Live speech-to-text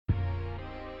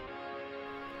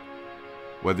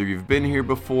Whether you've been here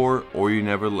before or you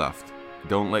never left,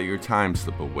 don't let your time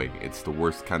slip away. It's the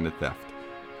worst kind of theft.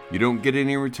 You don't get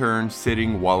any return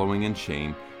sitting, wallowing in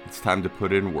shame. It's time to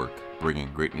put in work,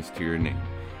 bringing greatness to your name.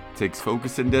 It takes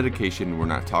focus and dedication. We're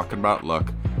not talking about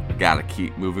luck. We gotta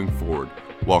keep moving forward.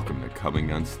 Welcome to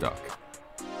Coming Unstuck.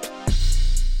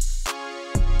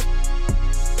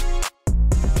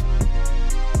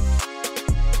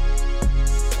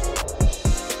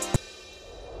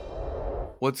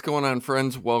 What's going on,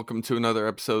 friends? Welcome to another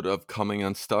episode of Coming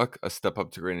Unstuck, a Step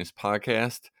Up to Greatness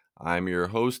podcast. I'm your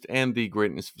host and the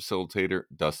greatness facilitator,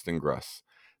 Dustin Gruss.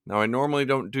 Now, I normally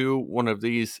don't do one of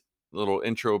these little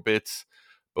intro bits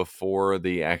before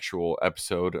the actual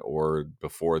episode or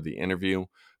before the interview,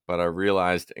 but I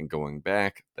realized in going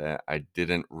back that I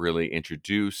didn't really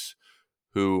introduce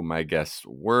who my guests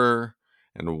were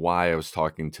and why I was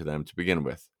talking to them to begin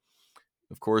with.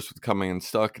 Of course, with Coming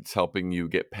Unstuck, it's helping you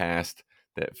get past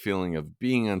that feeling of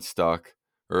being unstuck,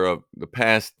 or of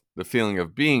the feeling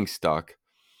of being stuck.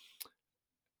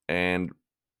 And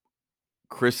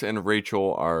Chris and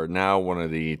Rachel are now one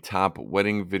of the top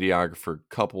wedding videographer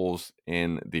couples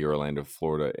in the Orlando,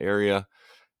 Florida area,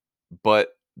 but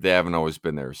they haven't always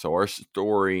been there. So our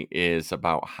story is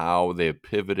about how they have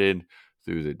pivoted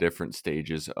through the different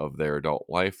stages of their adult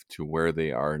life to where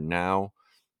they are now.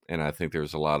 And I think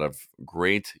there's a lot of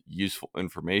great, useful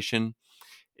information.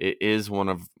 It is one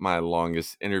of my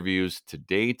longest interviews to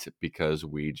date because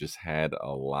we just had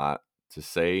a lot to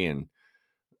say and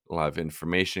a lot of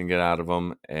information to get out of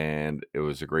them, and it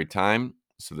was a great time.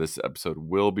 So this episode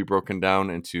will be broken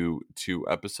down into 2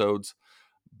 episodes,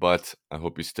 but I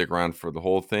hope you stick around for the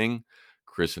whole thing.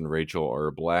 Chris and Rachel are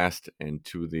a blast and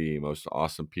 2 of the most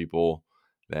awesome people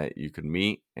that you could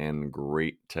meet, and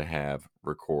great to have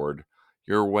record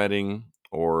your wedding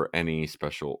or any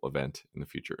special event in the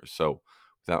future. So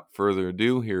without further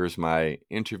ado, here's my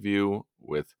interview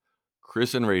with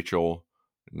Chris and Rachel,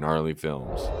 Gnarly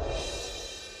Films.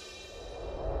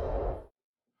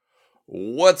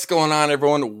 What's going on,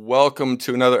 everyone? Welcome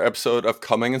to another episode of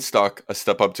Coming Unstuck, a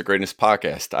Step Up to Greatness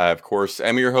podcast. I, of course,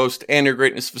 am your host and your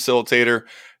greatness facilitator,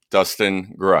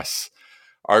 Dustin Gruss.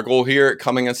 Our goal here at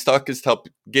Coming Unstuck is to help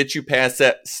get you past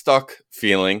that stuck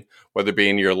feeling, whether it be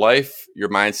in your life, your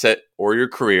mindset, or your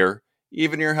career,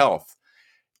 even your health.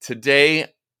 Today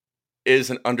is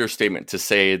an understatement to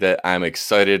say that I'm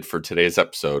excited for today's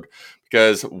episode,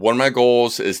 because one of my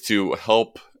goals is to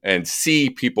help and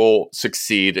see people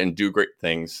succeed and do great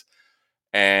things.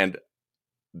 And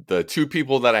the 2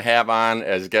 people that I have on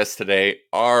as guests today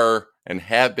are and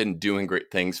have been doing great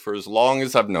things for as long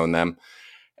as I've known them.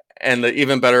 And the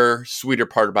even better, sweeter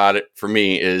part about it for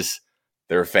me is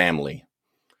their family.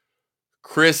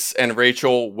 Chris and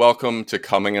Rachel, welcome to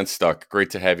Coming Unstuck.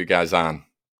 Great to have you guys on.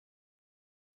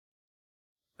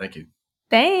 Thank you.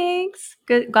 Thanks.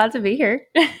 Good. Glad to be here.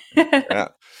 Yeah.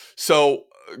 So,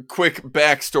 quick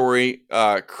backstory.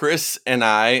 Chris and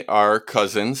I are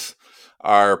cousins.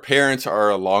 Our parents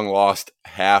are long lost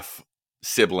half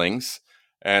siblings,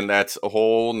 and that's a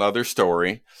whole nother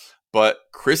story. But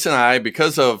Chris and I,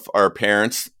 because of our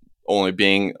parents only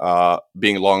being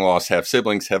long lost half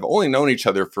siblings, have only known each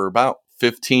other for about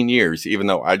 15 years, even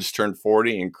though I just turned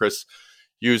 40 and Chris,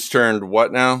 you just turned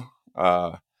what now?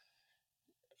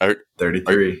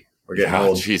 33. We're getting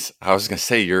old. Jeez, I was gonna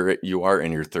say you are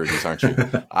in your 30s, aren't you?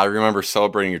 I remember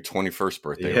celebrating your 21st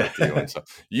birthday with you, and so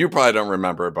you probably don't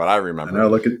remember it, but I remember. I know.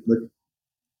 Look.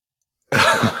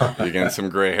 You're getting some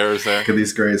gray hairs there. Look at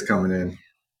these grays coming in.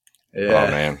 Yeah. Oh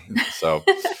man. So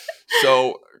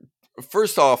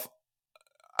first off,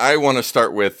 I want to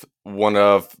start with one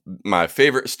of my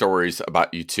favorite stories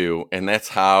about you two, and that's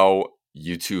how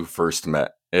you two first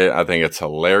met. I think it's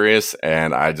hilarious,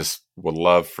 and I just would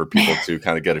love for people to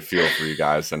kind of get a feel for you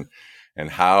guys and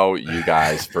how you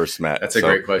guys first met. That's a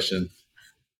great question.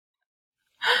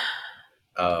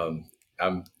 I'm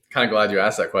kind of glad you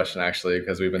asked that question, actually,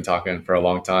 because we've been talking for a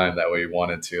long time that we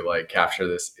wanted to capture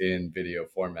this in video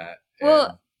format.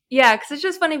 Well, yeah, because it's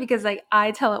just funny because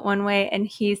I tell it one way and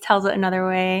he tells it another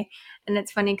way, and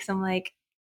it's funny because I'm like,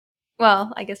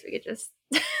 well, I guess we could just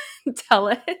tell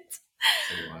it.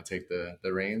 So you want to take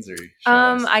the reins, or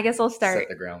I guess I'll start. Set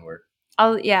the groundwork.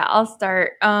 I'll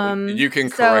start. You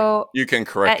can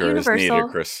correct her Universal, as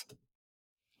needed, Chris.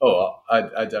 Oh,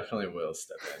 I definitely will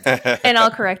step in. And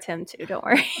I'll correct him too. Don't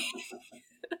worry.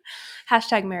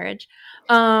 #marriage.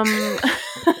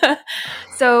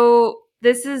 So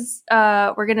this is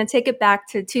we're gonna take it back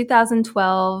to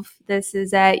 2012. This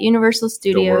is at Universal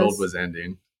Studios. The world was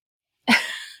ending,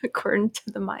 according to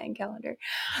the Mayan calendar.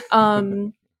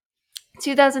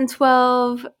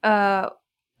 2012.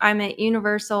 I'm at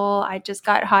Universal. I just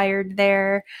got hired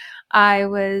there. I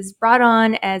was brought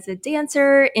on as a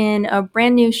dancer in a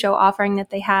brand new show offering that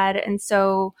they had. And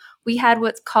so we had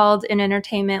what's called in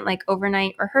entertainment, like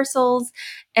overnight rehearsals.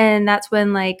 And that's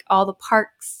when like all the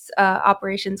parks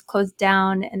operations closed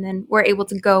down. And then we're able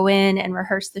to go in and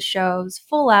rehearse the shows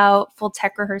full out, full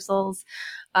tech rehearsals,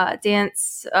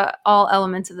 dance, all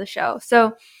elements of the show.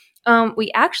 So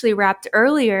we actually wrapped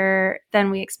earlier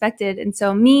than we expected. And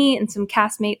so me and some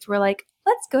castmates were like,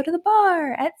 let's go to the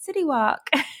bar at City Walk.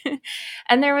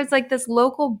 And there was like this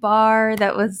local bar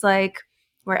that was like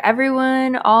where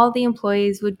everyone, all the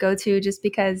employees would go to just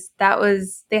because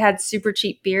they had super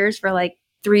cheap beers for like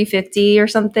 $3.50 or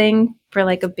something for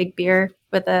like a big beer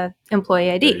with a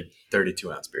employee ID.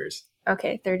 32-ounce beers.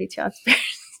 Okay, 32-ounce beers.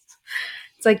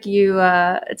 It's like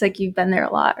you've been there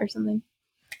a lot or something.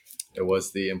 It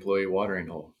was the employee watering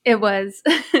hole. It was.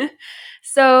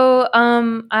 So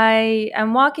I'm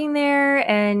walking there,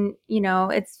 and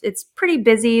it's pretty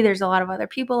busy. There's a lot of other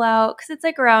people out because it's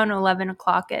like around 11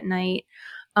 o'clock at night.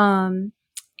 And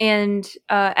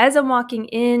as I'm walking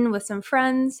in with some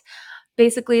friends,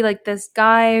 basically like this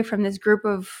guy from this group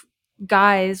of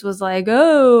guys was like,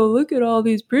 "Oh, look at all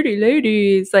these pretty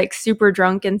ladies," like super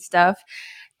drunk and stuff.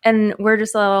 And we're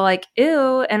just a little like,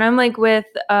 ew. And I'm like with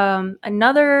I'm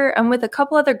with a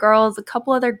couple other girls, a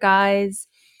couple other guys.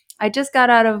 I just got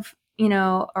out of,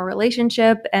 a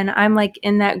relationship, and I'm like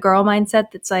in that girl mindset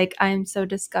that's like, I'm so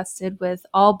disgusted with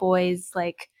all boys.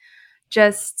 Like,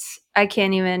 I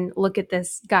can't even look at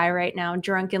this guy right now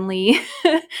drunkenly.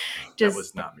 That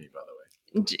was not me, by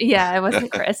the way. Yeah, it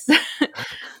wasn't Chris.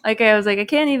 I was like, I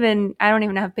don't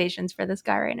even have patience for this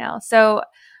guy right now. So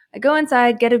I go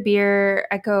inside, get a beer.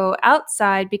 I go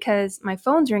outside because my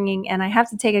phone's ringing and I have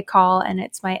to take a call, and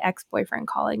it's my ex-boyfriend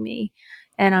calling me.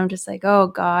 And I'm just like, oh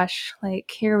gosh,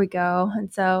 like here we go.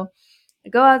 And so I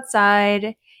go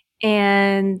outside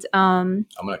and I'm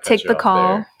gonna take the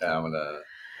call. Yeah, I'm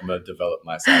gonna develop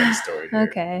my side of the story here.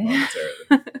 Okay.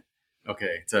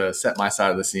 Okay, to set my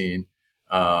side of the scene,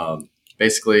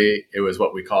 basically it was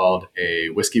what we called a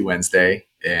Whiskey Wednesday,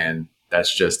 and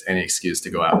that's just any excuse to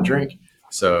go out and drink.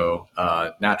 So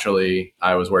naturally,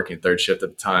 I was working third shift at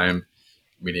the time.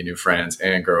 Meeting new friends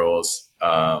and girls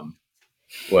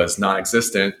was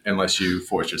non-existent unless you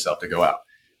force yourself to go out.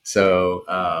 So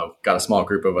got a small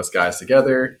group of us guys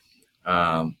together,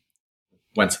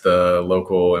 went to the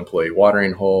local employee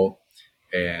watering hole,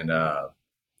 and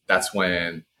that's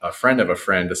when a friend of a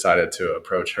friend decided to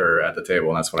approach her at the table,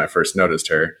 and that's when I first noticed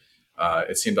her.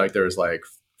 It seemed like there was like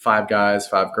 5 guys,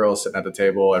 5 girls sitting at the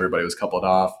table. Everybody was coupled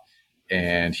off.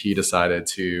 And he decided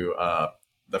to,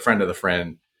 the friend of the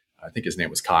friend, I think his name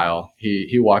was Kyle.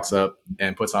 He walks up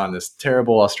and puts on this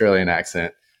terrible Australian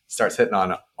accent, starts hitting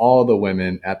on all the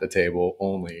women at the table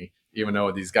only, even though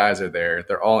these guys are there.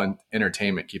 They're all in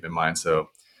entertainment, keep in mind. So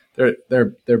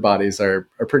their bodies are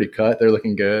pretty cut. They're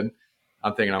looking good.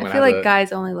 I'm thinking I feel like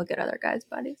guys only look at other guys'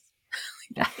 bodies.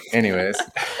 Anyways,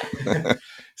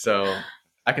 so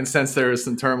I can sense there was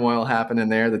some turmoil happening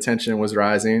there. The tension was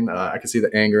rising. I could see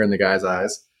the anger in the guy's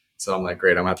eyes. So I'm like,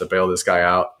 great, I'm going to have to bail this guy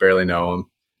out. Barely know him.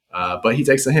 But he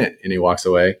takes a hint and he walks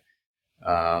away.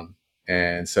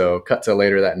 And so cut to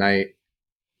later that night,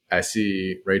 I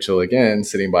see Rachel again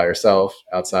sitting by herself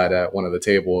outside at one of the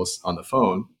tables on the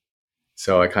phone.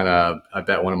 So I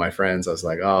bet one of my friends, I was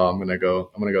like, oh, I'm going to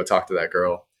go talk to that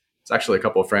girl. It's actually a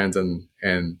couple of friends,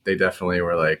 and they definitely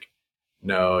were like,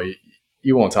 no,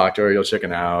 you won't talk to her, you'll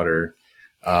chicken out, or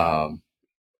I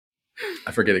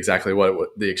forget exactly what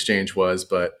the exchange was,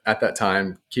 but at that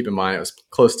time, keep in mind it was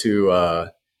close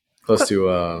to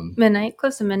midnight.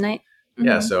 Mm-hmm.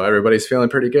 Yeah, so everybody's feeling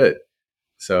pretty good.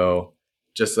 So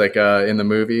just like in the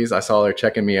movies, I saw her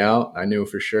checking me out. I knew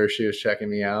for sure she was checking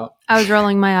me out. I was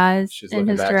rolling my eyes She was in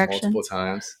looking his back direction multiple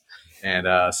times, and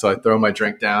so I throw my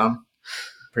drink down.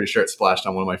 Pretty sure it splashed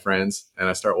on one of my friends, and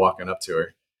I start walking up to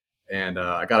her. And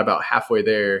I got about halfway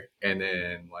there, and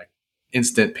then like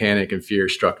instant panic and fear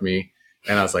struck me.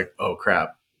 And I was like, oh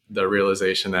crap. The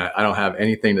realization that I don't have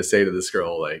anything to say to this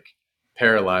girl, like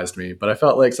paralyzed me. But I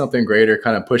felt like something greater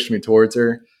kind of pushed me towards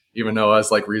her, even though I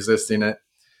was like resisting it.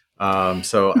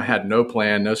 So I had no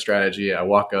plan, no strategy. I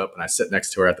walk up and I sit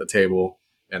next to her at the table.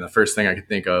 And the first thing I could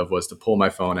think of was to pull my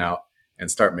phone out and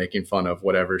start making fun of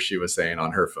whatever she was saying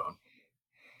on her phone.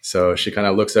 So she kind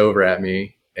of looks over at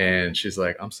me and she's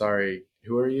like, I'm sorry,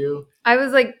 who are you? I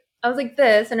was like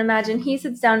this, and imagine he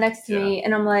sits down next to me,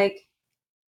 and I'm like,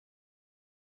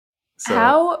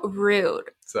 how rude.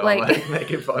 So I'm like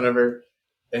making fun of her.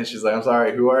 And she's like, I'm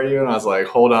sorry, who are you? And I was like,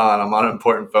 hold on, I'm on an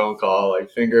important phone call, like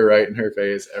finger right in her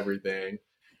face, everything.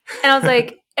 And I was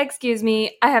like, excuse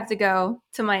me, I have to go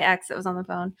to my ex that was on the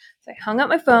phone. So I hung up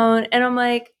my phone and I'm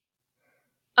like,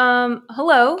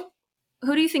 hello,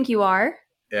 who do you think you are?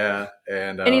 Yeah.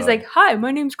 And he's like, hi,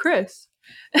 my name's Chris.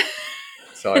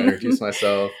 So I introduced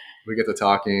myself. We get to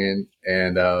talking,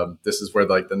 and this is where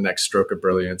like the next stroke of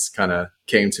brilliance kind of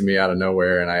came to me out of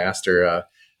nowhere. And I asked her,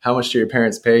 how much do your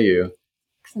parents pay you?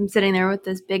 Because I'm sitting there with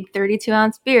this big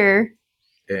 32-ounce beer.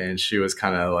 And she was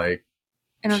kind of like,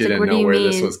 and I was she like, didn't what do know you where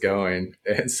mean? this was going.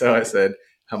 And so I said,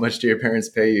 how much do your parents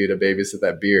pay you to babysit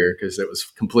that beer? Because it was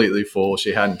completely full.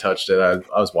 She hadn't touched it.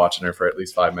 I was watching her for at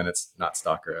least 5 minutes, not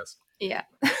stalk her ass. Yeah.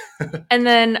 And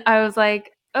then I was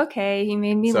like, okay, he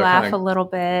made me laugh a little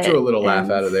bit. Drew a little laugh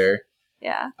out of there.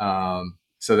 Yeah.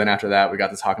 So then after that, we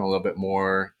got to talking a little bit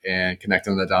more and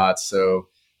connecting the dots. So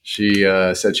she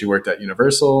said she worked at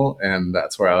Universal, and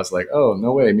that's where I was like, oh,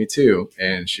 no way, me too.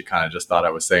 And she kind of just thought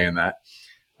I was saying that.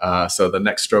 So the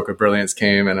next stroke of brilliance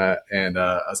came, and I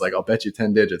was like, I'll bet you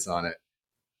 10 digits on it.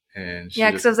 And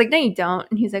yeah, because I was like, no, you don't.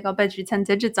 And he's like, I'll bet you 10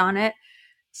 digits on it.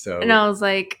 And I was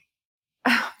like,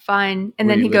 oh, fine. And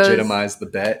then he goes, legitimized the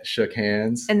bet, shook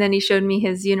hands. And then he showed me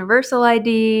his Universal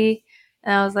ID.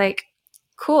 And I was like,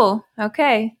 cool.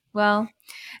 Okay. Well,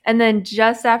 and then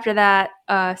just after that,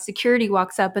 security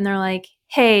walks up and they're like,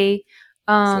 hey,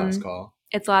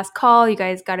 it's last call. You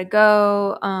guys got to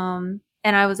go.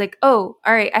 And I was like, oh,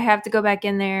 all right. I have to go back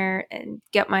in there and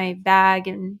get my bag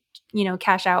and,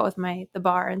 cash out with the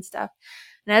bar and stuff.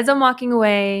 And as I'm walking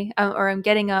away or I'm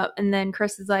getting up, and then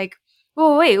Chris is like,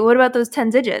 oh, wait, what about those 10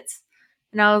 digits?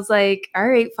 And I was like, all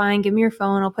right, fine. Give me your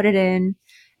phone. I'll put it in.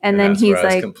 And then he's like,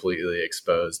 I was completely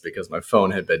exposed because my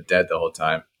phone had been dead the whole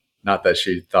time. Not that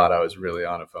she thought I was really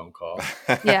on a phone call.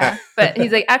 Yeah. But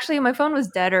he's like, actually, my phone was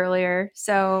dead earlier.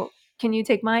 So can you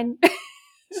take mine?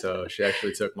 So she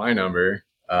actually took my number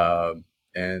and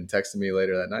texted me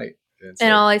later that night.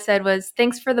 And all I said was,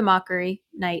 thanks for the mockery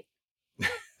night.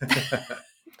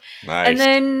 Nice. And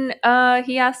then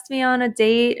he asked me on a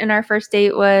date, and our first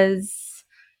date was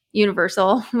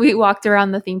Universal. We walked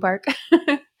around the theme park.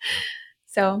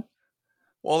 So,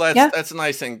 well, that's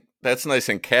nice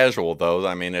and casual, though.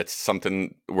 I mean, it's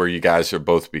something where you guys are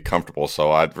both be comfortable.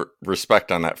 So I'd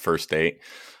respect on that first date.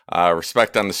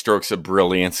 Respect on the strokes of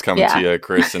brilliance coming to you,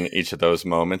 Chris, in each of those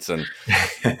moments.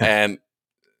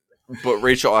 But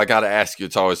Rachel, I got to ask you.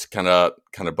 It's always kind of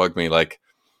bugged me. Like,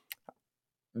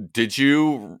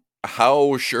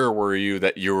 how sure were you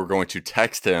that you were going to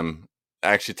text him?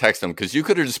 Because you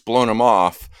could have just blown him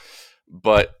off,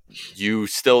 but you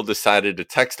still decided to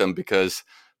text him because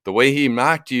the way he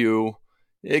mocked you,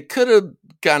 it could have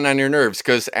gotten on your nerves.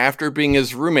 Because after being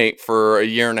his roommate for a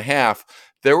year and a half,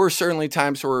 there were certainly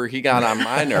times where he got on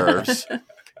my nerves.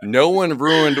 No one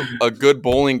ruined a good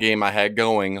bowling game I had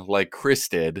going like Chris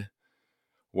did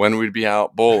when we'd be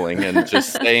out bowling and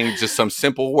just saying just some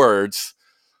simple words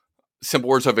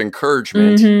of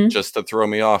encouragement just to throw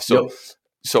me off. So, yep.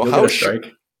 So You'll how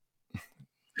strike?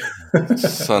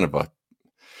 Son of a.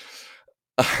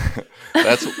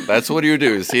 That's what you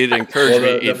do. Is he'd encourage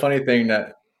me. The funny thing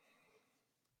that.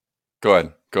 Go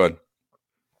ahead.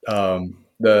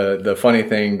 The funny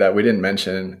thing that we didn't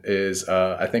mention is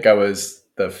I think I was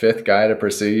the 5th guy to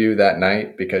pursue you that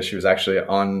night because she was actually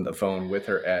on the phone with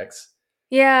her ex.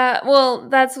 Yeah, well,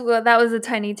 that was a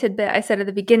tiny tidbit I said at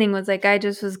the beginning, was like I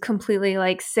just was completely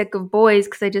like sick of boys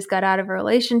because I just got out of a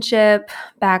relationship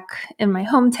back in my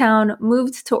hometown,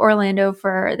 moved to Orlando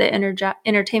for the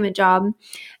entertainment job,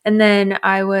 and then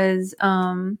I was,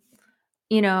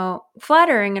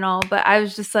 flattering and all, but I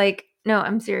was just like, no,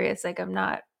 I'm serious. Like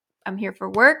I'm here for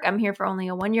work. I'm here for only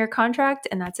a 1-year contract,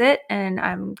 and that's it. And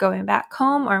I'm going back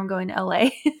home, or I'm going to LA,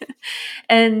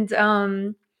 and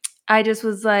I just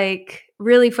was like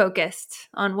really focused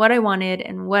on what I wanted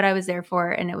and what I was there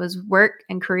for. And it was work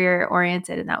and career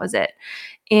oriented, and that was it.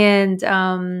 And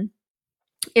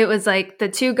it was like the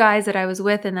 2 guys that I was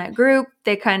with in that group,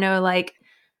 they kind of like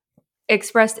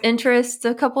expressed interest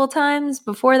a couple of times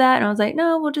before that. And I was like,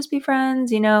 no, we'll just be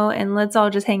friends, and let's all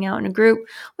just hang out in a group,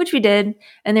 which we did.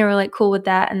 And they were like cool with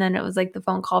that. And then it was like the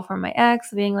phone call from my ex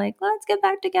being like, let's get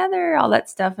back together, all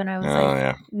that stuff. And I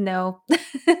was no.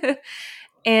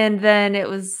 And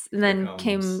then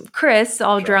came Chris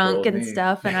all drunk and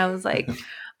stuff. And I was like,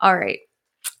 all right,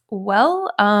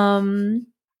 well,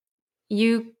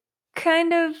 you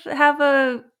kind of have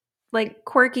a like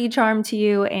quirky charm to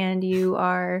you, and you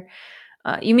are,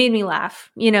 you made me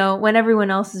laugh, when everyone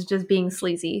else is just being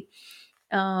sleazy.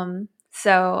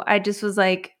 So I just was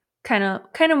like, kind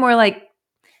of more like,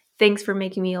 thanks for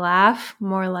making me laugh,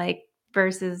 more like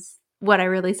versus what I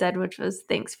really said, which was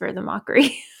thanks for the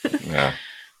mockery. Yeah.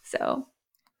 So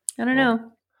I don't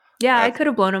know. Yeah, I could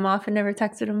have blown him off and never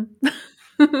texted him.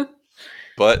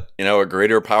 But, a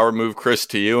greater power moved Chris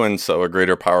to you, and so a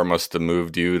greater power must have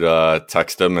moved you to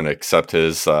text him and accept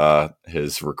his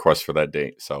request for that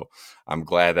date. So I'm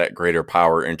glad that greater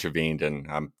power intervened, and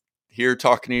I'm here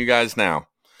talking to you guys now.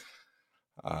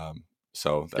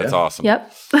 So that's awesome.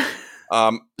 Yep.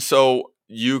 So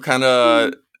you kind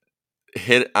of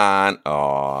hit on,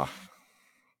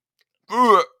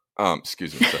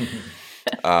 excuse me. So,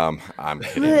 I'm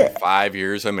hitting 5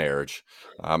 years of marriage.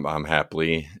 I'm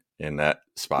happily in that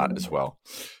spot as well.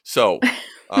 So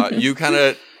you kind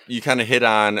of hit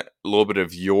on a little bit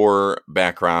of your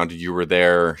background. You were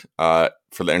there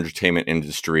for the entertainment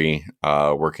industry,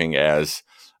 working as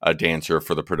a dancer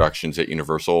for the productions at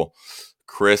Universal.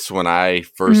 Chris, when I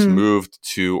first moved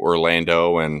to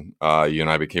Orlando and you and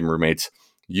I became roommates,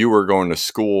 you were going to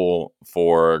school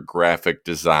for graphic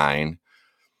design.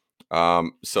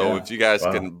 If you guys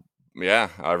can,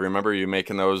 I remember you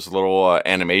making those little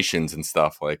animations and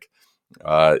stuff like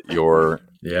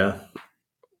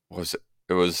was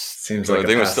it was seems like I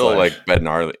think it was still life. Like Bed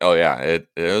Gnarly. Oh yeah, it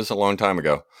was a long time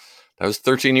ago. That was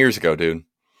 13 years ago, dude.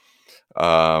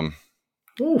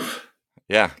 Oof.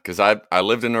 Yeah, because I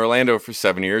lived in Orlando for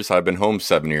 7 years. I've been home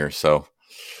 7 years, so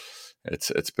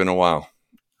it's been a while.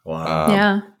 Wow.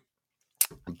 Yeah.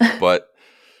 But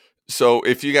so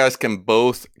if you guys can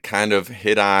both kind of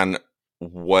hit on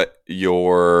what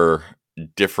your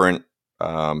different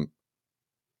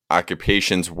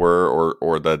occupations were,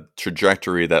 or the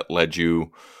trajectory that led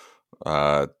you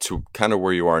to kind of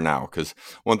where you are now. Because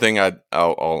one thing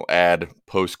I'll add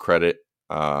post credit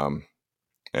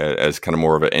as kind of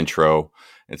more of an intro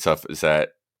and stuff is that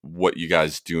what you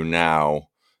guys do now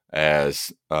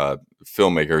as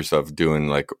filmmakers of doing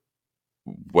like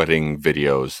wedding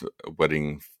videos,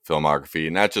 wedding filmography,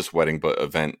 not just wedding, but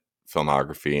event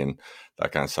filmography and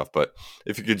that kind of stuff. But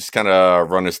if you could just kind of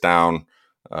run us down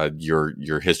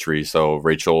your history. So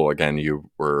Rachel, again, you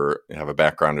have a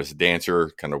background as a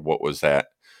dancer. Kind of what was that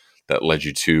led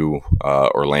you to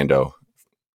Orlando?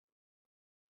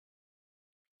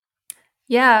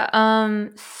 Yeah.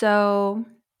 So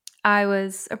I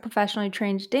was a professionally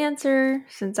trained dancer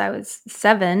since I was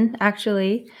 7,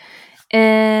 actually.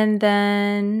 And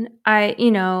then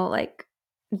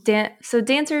so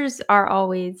dancers are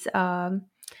always,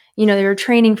 they were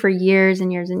training for years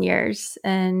and years and years.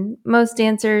 And most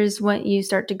dancers, when you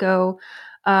start to go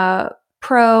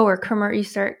pro or you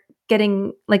start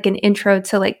getting like an intro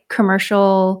to like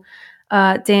commercial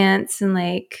dance and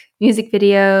like music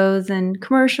videos and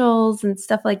commercials and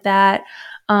stuff like that.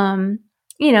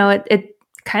 It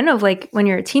kind of like when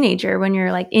you're a teenager, when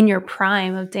you're like in your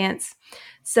prime of dance.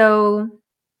 So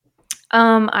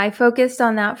I focused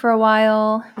on that for a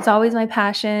while. It was always my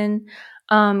passion.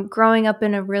 Growing up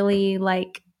in a really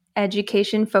like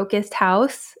education focused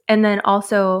house, and then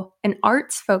also an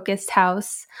arts focused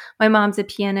house. My mom's a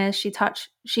pianist. She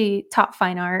taught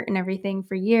fine art and everything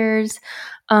for years.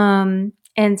 And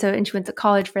she went to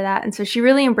college for that. And so she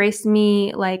really embraced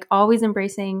me, like always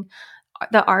embracing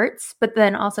the arts, but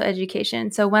then also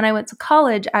education. So when I went to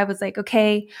college, I was like,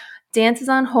 okay, dance is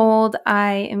on hold.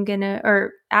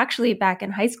 Or actually back in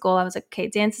high school, I was like, okay,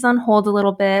 dance is on hold a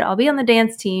little bit. I'll be on the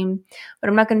dance team, but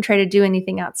I'm not going to try to do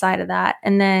anything outside of that.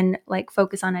 And then like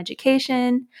focus on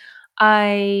education.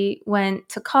 I went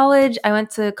to college.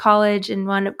 And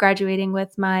wound up graduating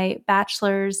with my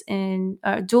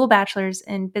dual bachelor's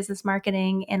in business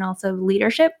marketing and also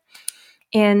leadership.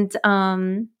 And,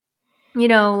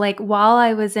 like while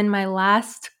I was in my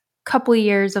last couple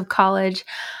years of college,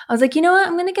 I was like, you know what,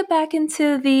 I'm going to get back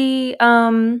into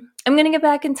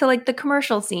like the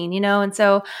commercial scene, and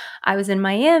so I was in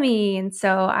Miami, and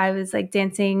so I was like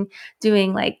dancing,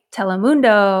 doing like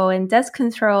Telemundo and Desk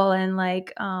Control and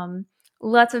like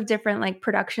lots of different like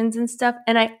productions and stuff.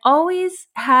 And I always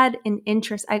had an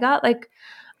interest.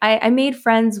 I made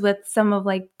friends with some of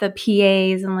like the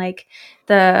PAs and like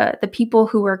the people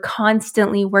who were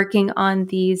constantly working on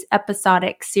these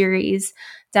episodic series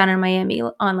down in Miami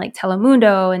on like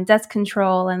Telemundo and Desk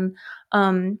Control. And,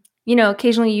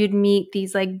 occasionally you'd meet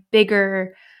these like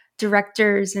bigger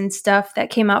directors and stuff that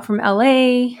came out from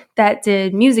LA that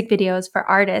did music videos for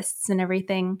artists and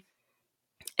everything.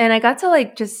 And I got to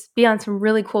like just be on some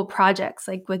really cool projects,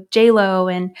 like with J-Lo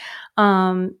and,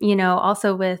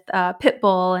 also with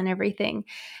Pitbull and everything.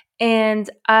 And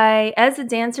as a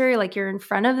dancer, like you're in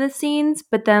front of the scenes,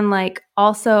 but then like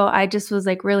also I just was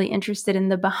like really interested in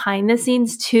the behind the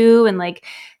scenes too. And like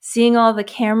seeing all the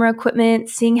camera equipment,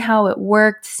 seeing how it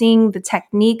worked, seeing the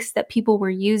techniques that people were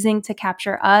using to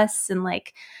capture us. And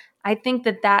like, I think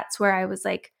that that's where I was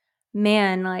like,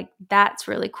 man, like that's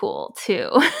really cool too.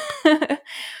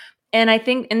 And I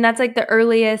think, and that's like the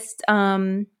earliest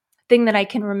thing that I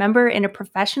can remember in a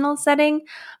professional setting.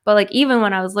 But like even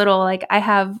when I was little, like I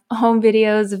have home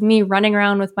videos of me running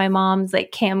around with my mom's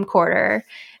like camcorder,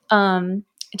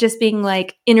 just being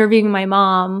like interviewing my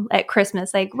mom at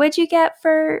Christmas, like, what'd you get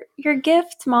for your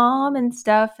gift, mom, and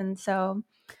stuff. And so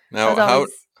I was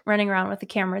always running around with the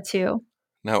camera too.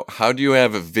 Now, how do you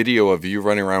have a video of you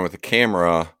running around with a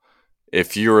camera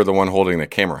if you were the one holding the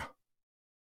camera?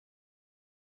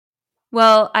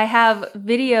 Well, I have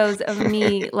videos of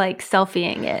me like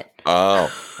selfieing it. Oh,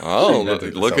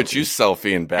 look at you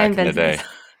selfieing back in the day.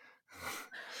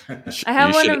 I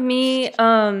have one of me,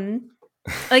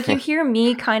 like you hear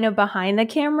me kind of behind the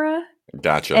camera.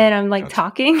 Gotcha. And I'm like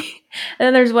talking. And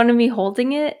then there's one of me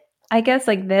holding it, I guess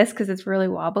like this, because it's really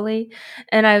wobbly.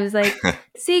 And I was like,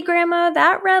 see, Grandma,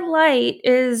 that red light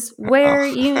is where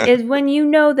is when you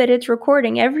know that it's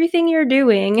recording everything you're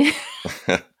doing.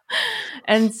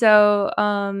 And so,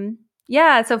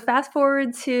 so fast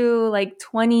forward to like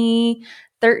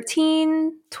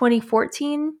 2013,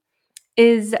 2014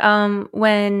 is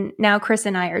when now Chris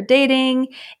and I are dating,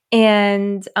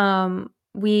 and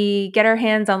we get our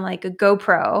hands on like a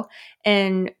GoPro,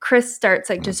 and Chris starts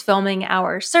like just filming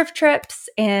our surf trips.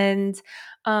 And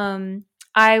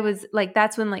I was like,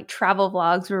 that's when like travel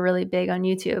vlogs were really big on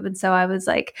YouTube. And so I was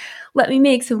like, let me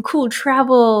make some cool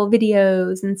travel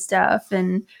videos and stuff.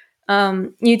 And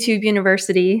YouTube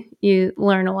University, you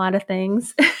learn a lot of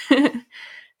things.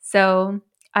 So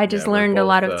I just learned a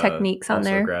lot of techniques on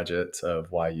there. Graduates of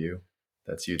YU.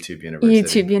 That's YouTube University.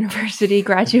 YouTube University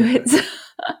graduates.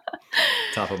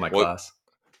 Top of my class.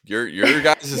 Your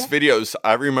guys' videos,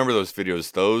 I remember those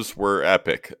videos. Those were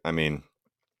epic. I mean,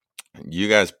 you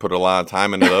guys put a lot of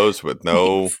time into those with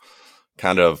no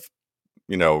kind of,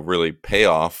 really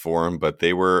payoff for them, but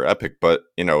they were epic. But,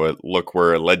 look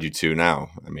where it led you to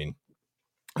now. I mean,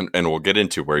 and we'll get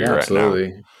into where you're at now.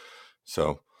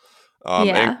 So,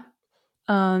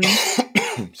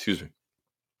 excuse me.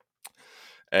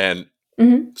 And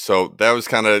so that was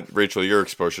kind of, Rachel, your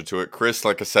exposure to it. Chris,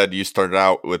 like I said, you started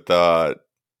out with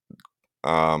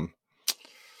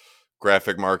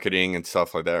graphic marketing and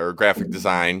stuff like that, or graphic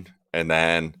design. And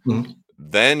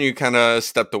then you kind of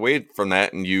stepped away from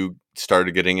that and you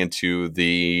started getting into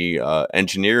the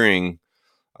engineering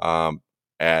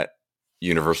at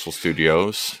Universal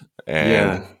Studios.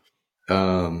 And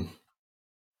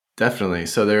definitely.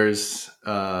 So there's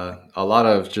a lot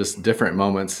of just different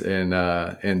moments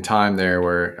in time there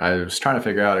where I was trying to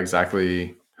figure out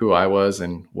exactly who I was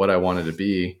and what I wanted to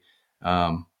be.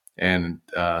 And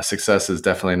success is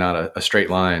definitely not a straight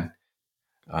line.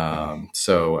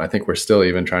 So I think we're still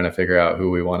even trying to figure out who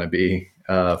we want to be,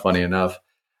 funny enough.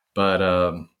 But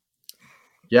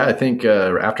I think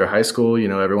after high school,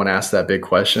 everyone asked that big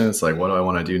question. It's like, what do I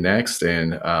want to do next?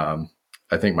 And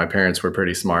I think my parents were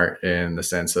pretty smart in the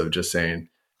sense of just saying,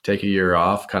 take a year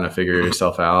off, kind of figure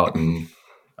yourself out. And,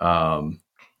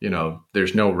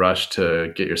 there's no rush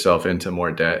to get yourself into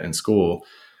more debt in school.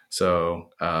 So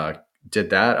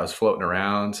did that. I was floating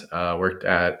around, worked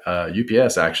at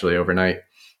UPS actually overnight.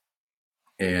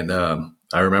 And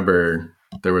I remember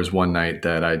there was one night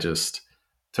that I just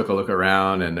took a look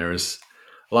around and there was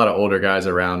a lot of older guys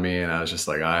around me. And I was just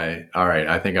like, all right,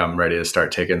 I think I'm ready to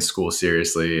start taking school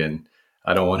seriously. And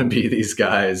I don't want to be these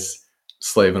guys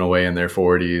slaving away in their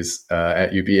 40s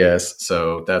at UPS.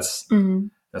 So that's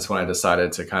when I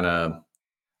decided to kind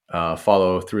of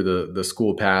follow through the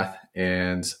school path.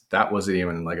 And that wasn't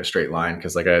even like a straight line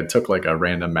because like I took like a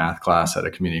random math class at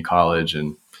a community college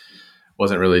and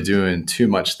wasn't really doing too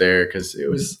much there because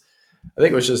I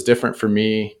think it was just different for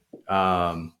me.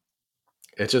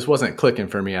 It just wasn't clicking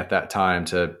for me at that time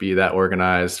to be that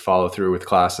organized, follow through with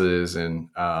classes and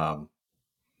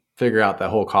figure out that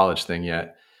whole college thing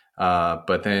yet.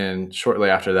 But then shortly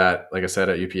after that, like I said,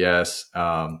 at UPS,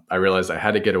 I realized I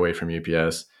had to get away from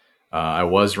UPS. I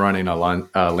was running a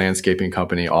landscaping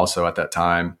company also at that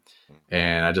time.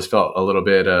 And I just felt a little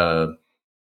bit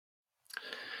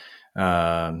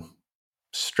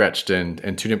stretched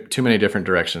in too many different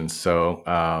directions.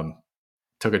 So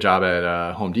took a job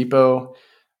at Home Depot,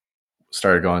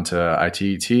 started going to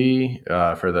ITT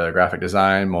for the graphic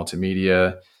design,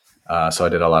 multimedia. So I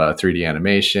did a lot of 3D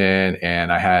animation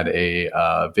and I had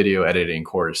a video editing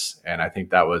course. And I think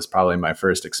that was probably my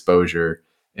first exposure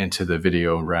into the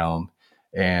video realm.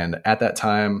 And at that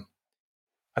time,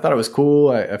 I thought it was cool.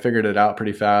 I figured it out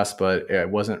pretty fast, but it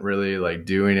wasn't really like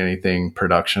doing anything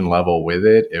production level with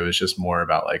it. It was just more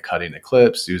about like cutting the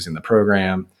clips, using the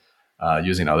program,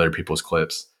 using other people's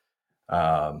clips.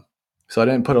 So I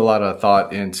didn't put a lot of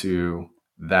thought into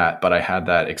that, but I had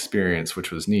that experience,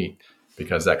 which was neat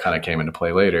because that kind of came into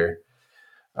play later.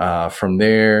 From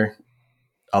there,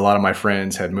 a lot of my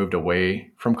friends had moved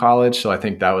away from college. So I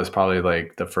think that was probably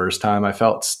like the first time I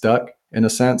felt stuck in a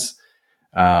sense,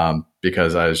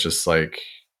 because I was just like,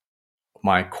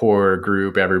 my core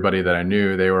group, everybody that I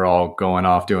knew, they were all going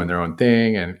off doing their own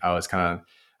thing. And I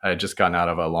had just gotten out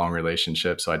of a long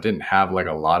relationship. So I didn't have like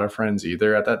a lot of friends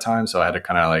either at that time. So I had to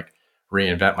kind of like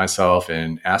reinvent myself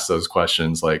and ask those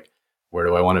questions like, where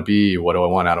do I want to be? What do I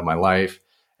want out of my life?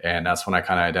 And that's when I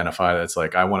kind of identified that it's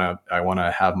like, I want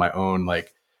to have my own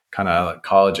like kind of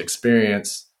college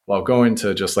experience while going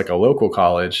to just like a local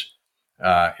college.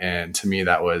 And to me,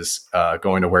 that was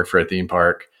going to work for a theme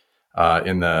park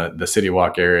in the City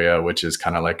Walk area, which is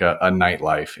kind of like a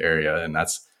nightlife area. And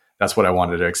that's what I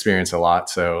wanted to experience a lot.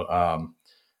 So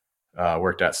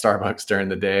worked at Starbucks during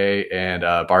the day and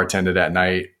bartended at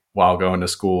night while going to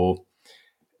school.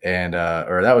 And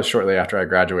or that was shortly after I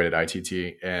graduated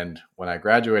ITT. And when I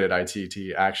graduated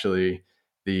ITT, actually,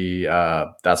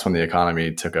 that's when the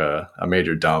economy took a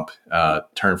major dump,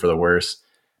 turned for the worse.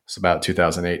 It's about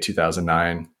 2008,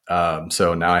 2009.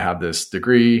 So now I have this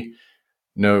degree,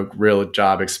 no real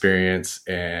job experience,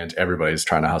 and everybody's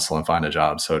trying to hustle and find a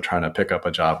job. So trying to pick up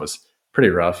a job was pretty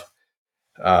rough.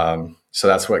 So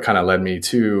that's what kind of led me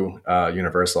to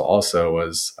Universal also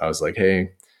I was like,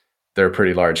 hey, they're a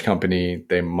pretty large company.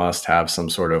 They must have some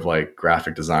sort of like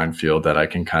graphic design field that I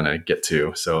can kind of get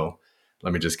to. So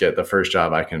let me just get the first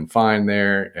job I can find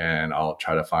there, and I'll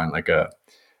try to find like a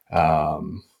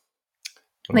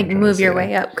like move your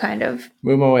way up, kind of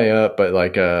move my way up, but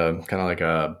like a kind of like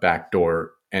a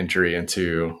backdoor entry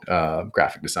into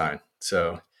graphic design.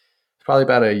 So probably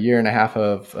about a year and a half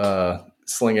of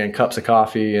slinging cups of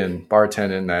coffee and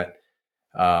bartending that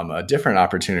a different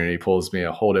opportunity pulls me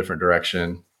a whole different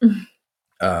direction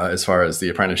as far as the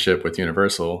apprenticeship with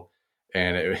Universal.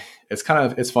 And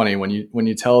it's funny when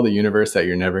you tell the universe that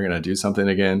you're never going to do something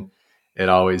again, it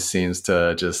always seems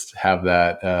to just have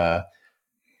that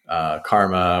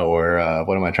karma or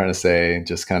what am I trying to say?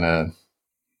 Just kind of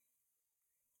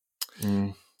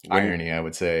irony, I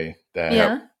would say. That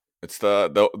yeah. It's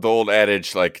the old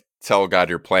adage, like, tell God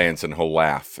your plans and he'll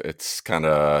laugh. It's kind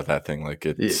of that thing. Like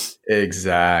it's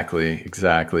exactly.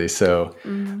 So,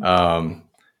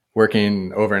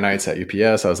 working overnights at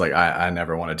UPS, I was like, I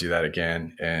never want to do that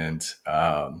again. And,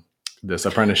 this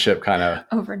apprenticeship kind of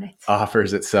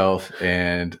offers itself.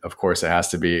 And of course it has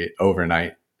to be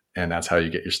overnight, and that's how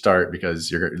you get your start,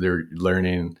 because you're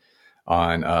learning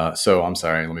on, so I'm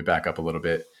sorry, let me back up a little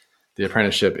bit. The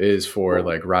apprenticeship is for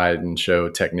like ride and show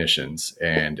technicians,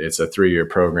 and it's a 3-year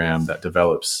program that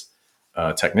develops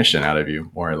a technician out of you,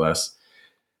 more or less.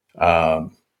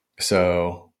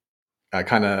 So I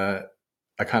kind of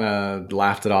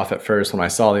laughed it off at first when I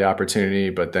saw the opportunity,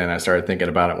 but then I started thinking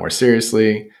about it more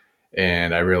seriously,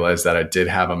 and I realized that I did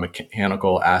have a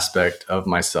mechanical aspect of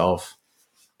myself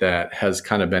that has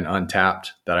kind of been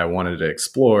untapped that I wanted to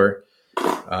explore.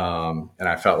 And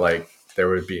I felt like there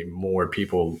would be more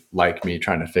people like me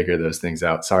trying to figure those things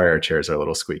out. Sorry, our chairs are a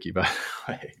little squeaky, by the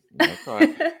way.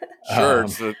 Sure,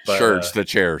 it's the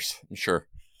chairs. I'm sure.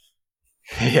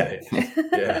 Yeah.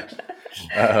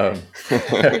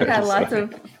 We've had lots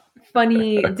of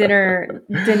funny dinner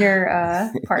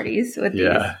parties with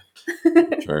these.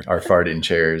 Sure. Our farting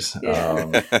chairs.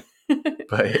 But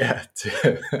yeah,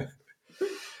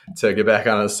 to get back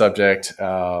on the subject,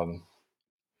 so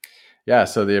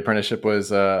the apprenticeship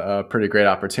was a pretty great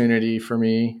opportunity for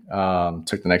me.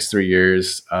 Took the next 3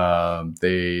 years.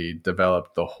 They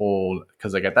developed the whole,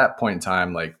 because like at that point in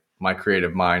time, like my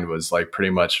creative mind was like pretty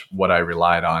much what I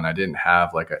relied on. I didn't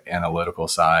have like an analytical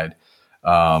side.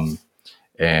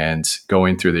 And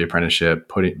going through the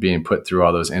apprenticeship, being put through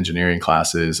all those engineering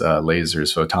classes,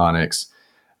 lasers, photonics,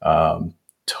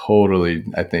 totally,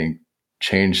 I think,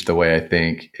 changed the way I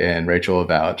think. And Rachel will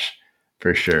vouch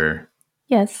for sure.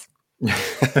 Yes.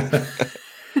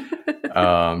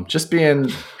 Just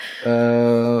being,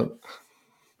 was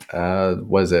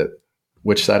it,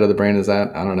 which side of the brain is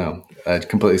that? I don't know. I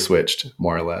completely switched,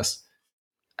 more or less.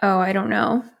 Oh, I don't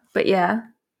know. But yeah,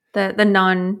 the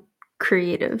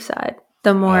non-creative side,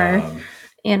 the more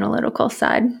analytical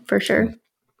side, for sure.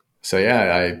 So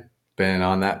yeah, I've been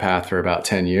on that path for about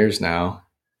 10 years now.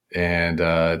 And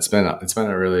it's been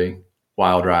a really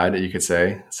wild ride, you could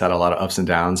say. It's had a lot of ups and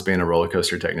downs being a roller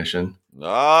coaster technician.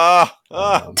 Has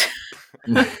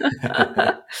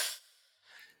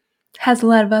a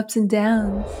lot of ups and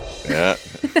downs. Yeah.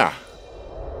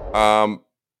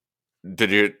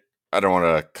 Did you? I don't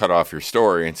want to cut off your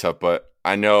story and stuff, but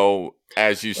I know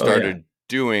as you started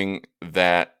doing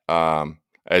that,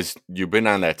 as you've been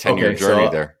on that 10-year journey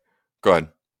there. Go ahead.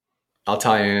 I'll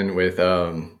tie in with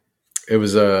it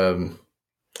was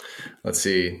let's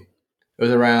see, it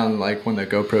was around like when the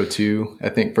GoPro 2 I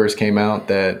think first came out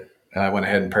that I went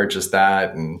ahead and purchased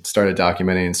that and started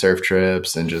documenting surf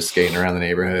trips and just skating around the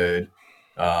neighborhood,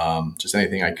 just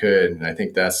anything I could. And I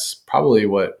think that's probably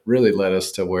what really led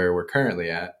us to where we're currently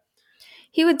at.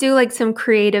 He would do like some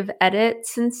creative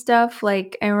edits and stuff.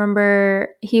 Like I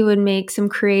remember he would make some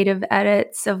creative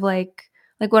edits of like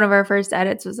one of our first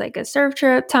edits was like a surf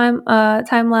trip time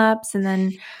lapse, and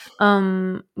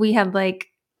then we had like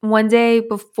one day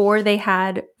before they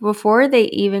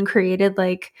even created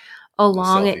like a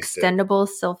long extendable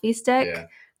selfie stick. Yeah.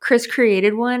 Chris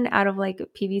created one out of like a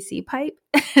PVC pipe,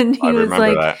 and he I was remember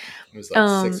like, that. It was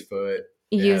like 6 foot.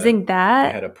 using It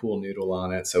that. had a pool noodle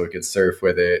on it, so we could surf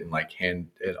with it and like hand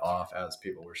it off as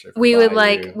people were surfing.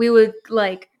 We would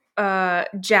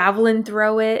javelin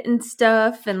throw it and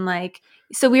stuff, and like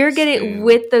so we were getting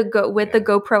with the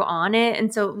GoPro on it,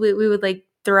 and so we would like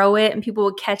throw it and people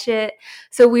would catch it.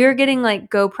 So we were getting like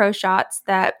GoPro shots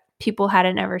that people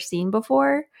hadn't ever seen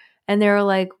before, and they were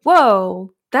like,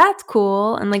 "Whoa, that's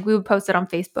cool!" And like we would post it on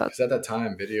Facebook. Because at that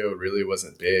time, video really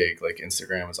wasn't big. Like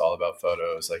Instagram was all about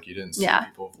photos. Like you didn't see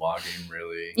people vlogging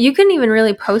really. You couldn't even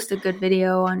really post a good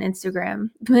video on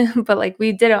Instagram, but like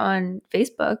we did it on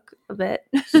Facebook a bit.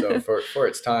 So for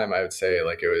its time, I would say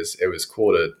like it was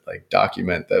cool to like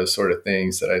document those sort of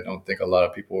things that I don't think a lot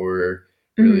of people were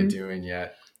really doing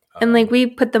yet. And like we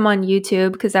put them on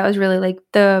YouTube because that was really like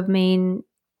the main,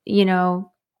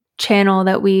 channel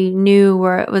that we knew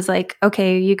where it was like,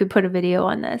 okay, you could put a video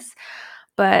on this.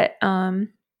 But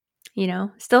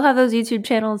still have those YouTube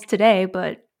channels today,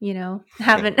 but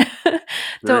haven't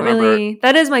don't really.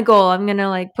 That is my goal. I'm gonna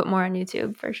like put more on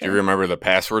YouTube for sure. Do you remember the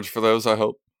passwords for those? I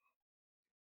hope.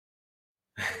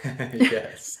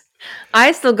 Yes.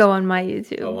 I still go on my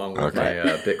YouTube along with my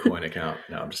Bitcoin account.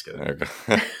 No, I'm just kidding.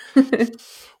 Okay.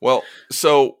 Well,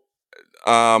 so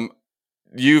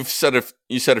you said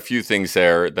a few things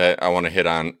there that I want to hit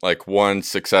on. Like one,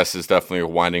 success is definitely a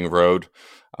winding road,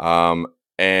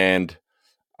 and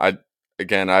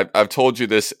I've told you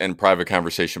this in private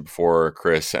conversation before,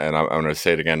 Chris, and I'm going to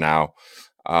say it again now.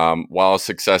 While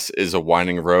success is a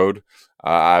winding road,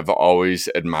 I've always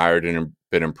admired and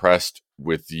been impressed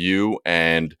with you,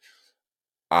 and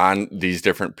on these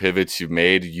different pivots you've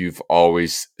made, you've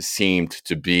always seemed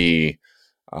to be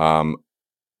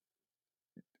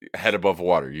head above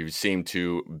water. You seem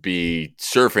to be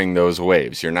surfing those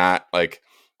waves. You're not like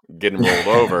getting rolled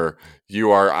over.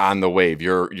 You are on the wave.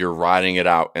 You're riding it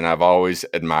out, and I've always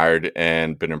admired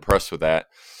and been impressed with that.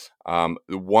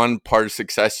 One part of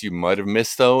success you might have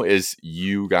missed, though, is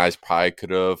you guys probably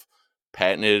could have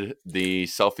patented the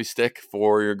selfie stick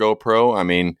for your GoPro. I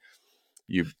mean,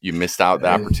 you missed out the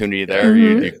opportunity there.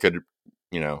 Mm-hmm. You could,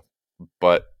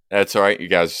 but that's all right. You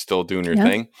guys are still doing your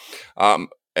thing.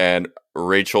 And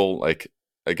Rachel, like,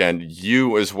 again,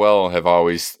 you as well have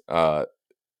always,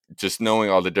 just knowing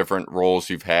all the different roles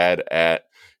you've had at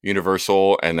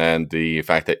Universal, and then the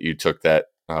fact that you took that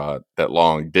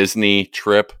long Disney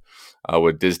trip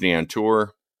with Disney on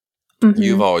Tour,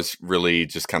 you've always really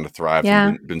just kind of thrived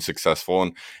and been successful.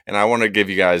 And I want to give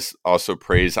you guys also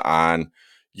praise on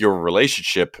your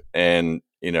relationship, and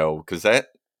because that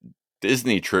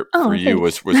Disney trip for you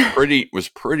was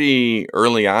pretty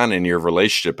early on in your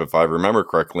relationship, if I remember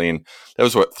correctly, and that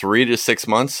was 3 to 6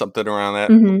 months, something around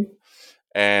that.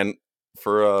 And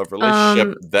for a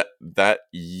relationship that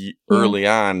early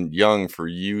on, young, for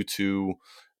you to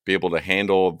be able to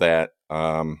handle that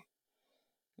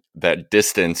that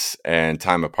distance and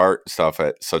time apart stuff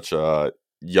at such a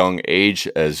young age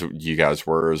as you guys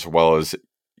were, as well as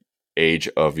age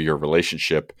of your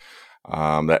relationship,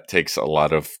 that takes a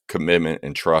lot of commitment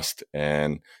and trust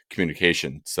and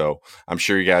communication. So I'm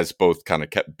sure you guys both kind of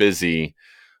kept busy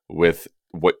with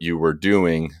what you were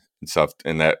doing and stuff,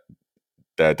 and that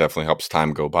definitely helps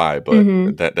time go by.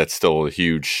 But that's still a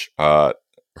huge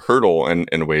hurdle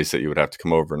in ways that you would have to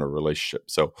come over in a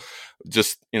relationship. So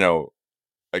just,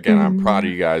 again, I'm proud of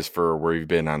you guys for where you've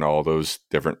been on all those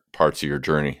different parts of your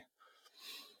journey.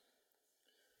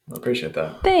 I appreciate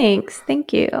that. Thanks.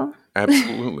 Thank you.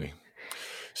 Absolutely.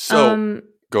 So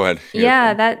go ahead.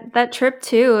 Yeah, that trip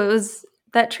too.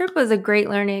 That trip was a great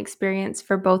learning experience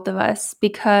for both of us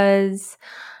because,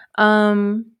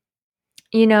 as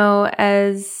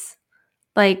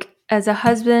a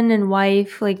husband and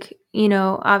wife, like,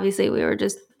 obviously we were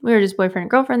just boyfriend and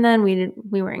girlfriend then.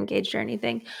 We weren't engaged or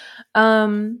anything.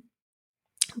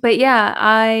 But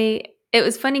yeah, it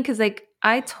was funny because like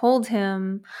I told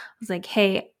him, I was like,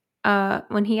 hey,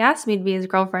 when he asked me to be his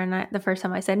girlfriend, the first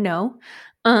time I said no,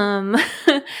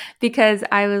 because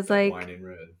I was like, winding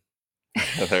road.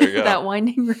 There you go. that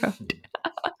winding road.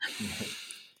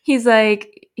 He's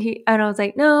like, and I was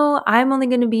like, no, I'm only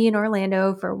going to be in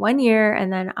Orlando for 1 year.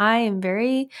 And then I am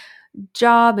very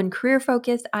job and career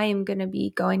focused. I am going to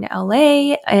be going to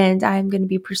LA and I'm going to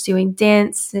be pursuing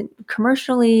dance and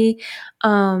commercially,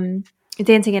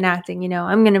 dancing and acting.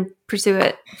 I'm going to pursue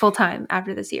it full time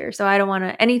after this year. So I don't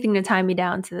want anything to tie me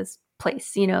down to this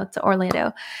place, to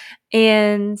Orlando.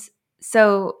 And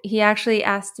so he actually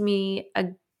asked me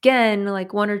again,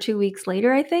 like 1 or 2 weeks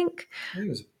later, I think. I think it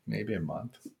was maybe a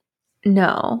month.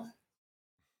 No.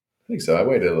 I think so. I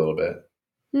waited a little bit.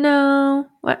 No.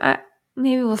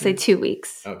 Maybe we'll say 2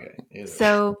 weeks. Okay.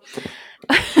 So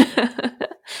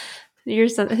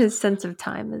his sense of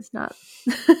time is not.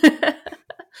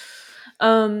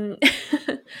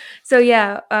 So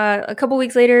yeah, a couple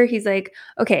weeks later, he's like,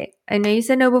 okay, I know you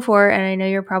said no before, and I know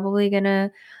you're probably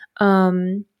gonna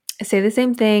say the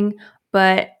same thing,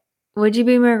 but would you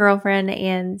be my girlfriend?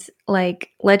 And like,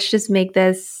 let's just make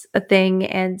this a thing,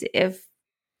 and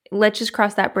let's just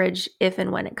cross that bridge if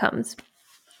and when it comes.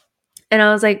 And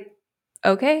I was like,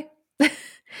 okay.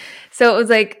 So it was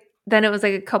like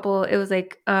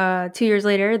 2 years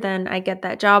later, then I get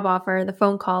that job offer, the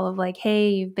phone call of like, hey,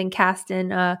 you've been cast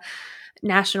in a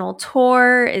national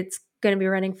tour. It's going to be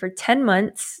running for 10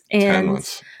 months. And 10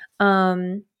 months.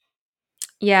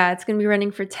 Yeah, it's going to be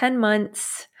running for 10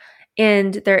 months.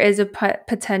 And there is a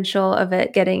potential of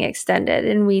it getting extended.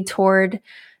 And we toured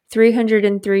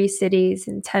 303 cities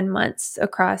in 10 months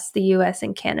across the US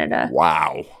and Canada.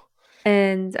 Wow.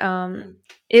 And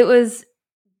it was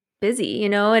busy,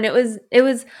 and it was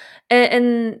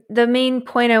and the main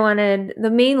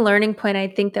learning point I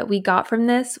think that we got from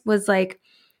this was like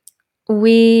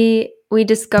we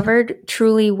discovered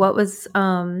truly what was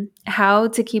how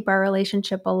to keep our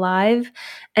relationship alive,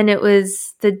 and it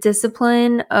was the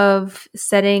discipline of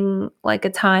setting like a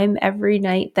time every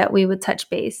night that we would touch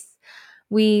base.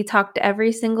 We talked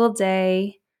every single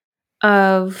day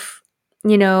of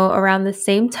around the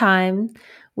same time.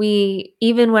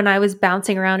 Even when I was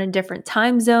bouncing around in different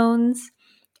time zones,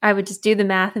 I would just do the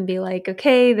math and be like,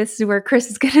 okay, this is where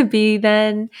Chris is going to be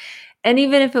then. And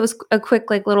even if it was a quick,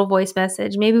 like little voice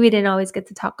message, maybe we didn't always get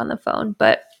to talk on the phone,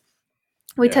 but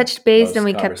we touched base and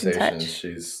we kept in touch.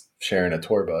 She's sharing a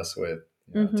tour bus with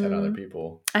 10 other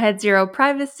people. I had zero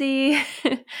privacy.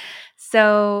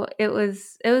 So it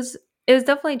was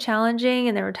definitely challenging.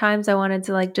 And there were times I wanted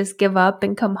to like just give up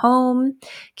and come home,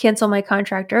 cancel my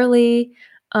contract early.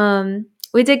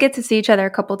 We did get to see each other a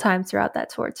couple times throughout that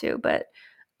tour too, but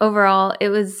overall it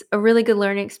was a really good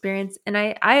learning experience. And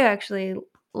I actually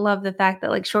love the fact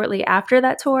that like shortly after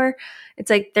that tour, it's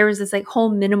like there was this like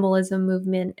whole minimalism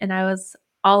movement, and I was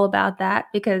all about that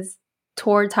because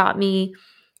tour taught me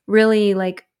really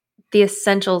like the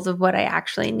essentials of what I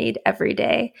actually need every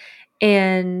day.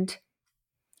 And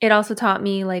it also taught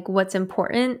me like what's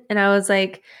important. And I was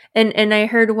like, and I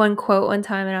heard one quote one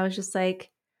time and I was like,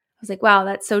 wow,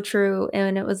 that's so true.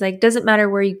 And it was like, doesn't matter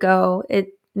where you go, it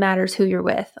matters who you're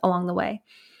with along the way.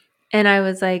 And I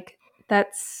was like,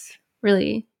 that's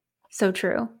really so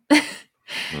true.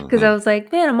 Because I was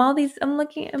like, man,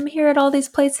 I'm here at all these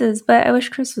places, but I wish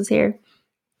Chris was here.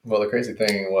 Well, the crazy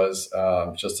thing was,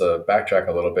 just to backtrack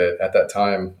a little bit, at that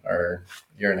time, our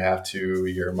 1.5 to 2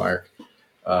 year mark,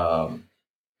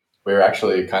 we were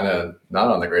actually kind of not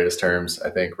on the greatest terms, I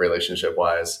think, relationship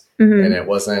wise. Mm-hmm. And it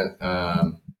wasn't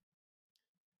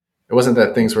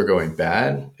that things were going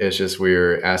bad. It's just we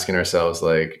were asking ourselves,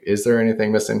 like, is there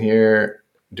anything missing here?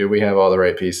 Do we have all the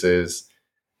right pieces?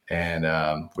 And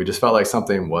we just felt like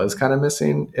something was kind of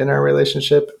missing in our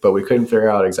relationship, but we couldn't figure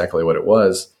out exactly what it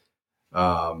was.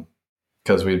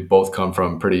 Because we both come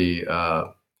from pretty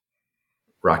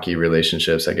rocky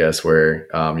relationships, I guess, where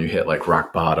you hit like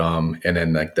rock bottom, and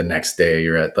then like the next day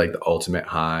you're at like the ultimate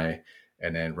high,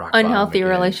 and then rock unhealthy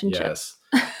bottom relationships.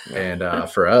 Yes. And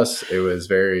for us, it was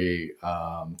very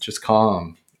just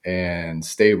calm and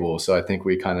stable. So I think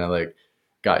we kind of like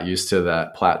got used to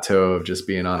that plateau of just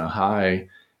being on a high,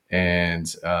 and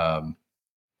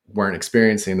weren't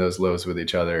experiencing those lows with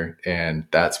each other. And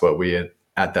that's what we had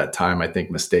at that time, I think,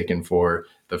 mistaken for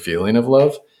the feeling of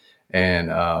love. And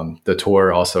the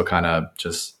tour also kind of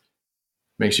just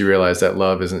makes you realize that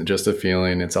love isn't just a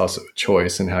feeling, it's also a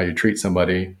choice in how you treat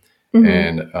somebody, mm-hmm.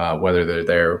 and whether they're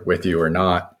there with you or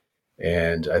not.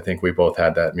 And I think we both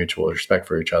had that mutual respect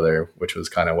for each other, which was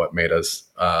kind of what made us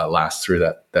last through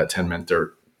that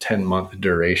 10 month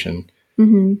duration.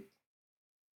 Mm-hmm.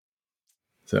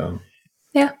 So,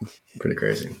 yeah, pretty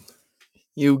crazy.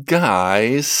 You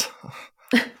guys.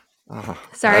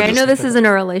 Sorry, I know this isn't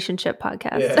a relationship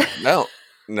podcast. Yeah.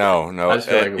 No, I just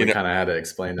feel like you we know, kind of had to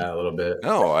explain that a little bit.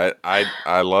 no,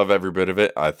 I love every bit of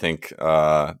it. I think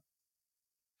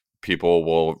people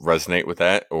will resonate with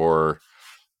that, or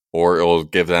it'll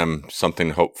give them something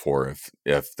to hope for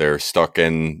if they're stuck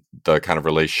in the kind of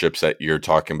relationships that you're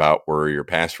talking about, where your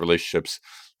past relationships,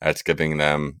 that's giving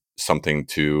them something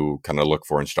to kind of look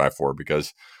for and strive for.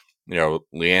 Because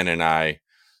Leanne and I,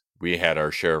 we had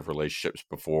our share of relationships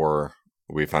before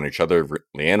we found each other.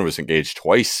 Leanne was engaged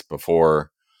twice before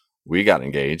we got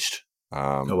engaged.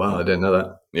 Oh wow, I didn't know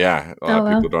that. Yeah, a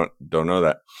lot of people don't know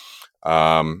that.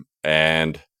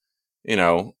 And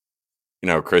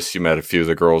Chris, you met a few of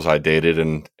the girls I dated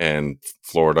in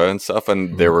Florida and stuff,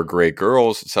 and they were great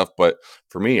girls and stuff. But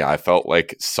for me, I felt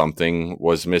like something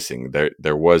was missing.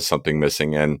 There was something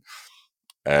missing,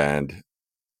 and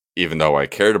even though I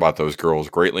cared about those girls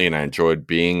greatly and I enjoyed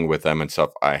being with them and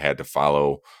stuff, I had to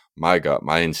follow my gut,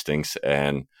 my instincts,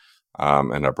 and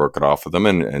I broke it off with them.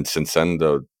 And since then,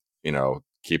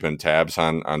 keeping tabs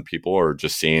on people, or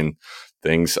just seeing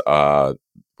things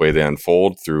way they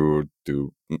unfold through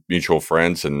mutual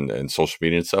friends and social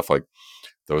media and stuff, like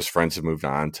those friends have moved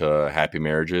on to happy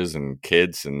marriages and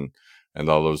kids and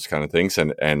all those kind of things.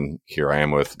 And here I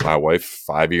am with my wife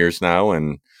 5 years now,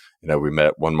 and we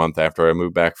met 1 month after I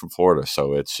moved back from Florida.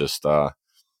 So it's just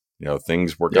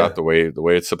things work out the way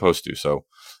it's supposed to. So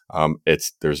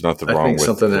there's nothing wrong with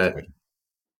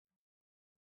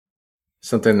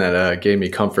something that gave me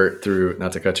comfort through,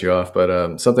 not to cut you off,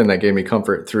 but something that gave me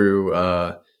comfort through,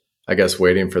 I guess,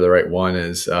 waiting for the right one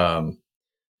is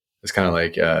it's kind of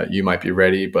like you might be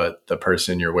ready, but the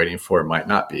person you're waiting for might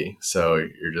not be. So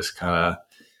you're just kind of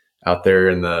out there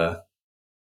in the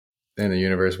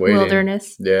universe waiting.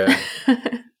 Wilderness. Yeah.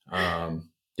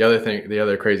 The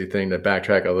other crazy thing, to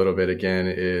backtrack a little bit again,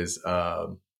 is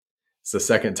it's the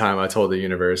second time I told the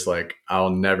universe, like,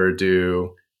 I'll never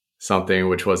do something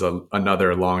which was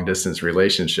another long distance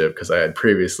relationship, because I had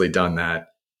previously done that,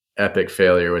 epic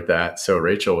failure with that. So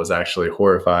Rachel was actually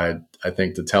horrified, I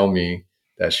think, to tell me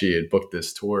that she had booked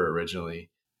this tour originally.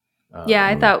 Yeah,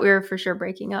 I thought we were for sure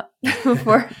breaking up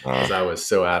before. Because I was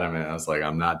so adamant. I was like,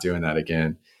 I'm not doing that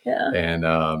again. Yeah.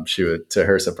 And she would, to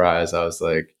her surprise, I was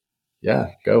like,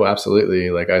 yeah, go, absolutely.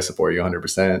 Like, I support you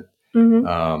 100%.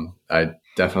 Mm-hmm. I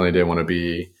definitely didn't want to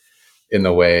be in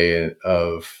the way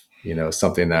of,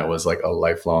 something that was like a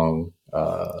lifelong,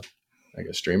 I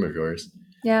guess, dream of yours.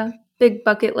 Yeah. Big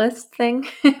bucket list thing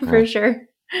for sure.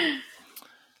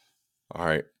 All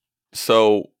right.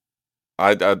 So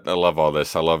I love all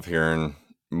this. I love hearing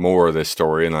more of this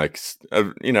story, and like,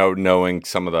 knowing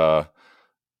some of the,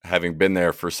 having been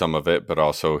there for some of it, but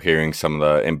also hearing some of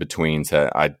the in-betweens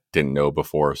that I didn't know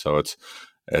before. So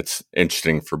it's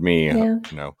interesting for me,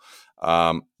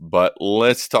 but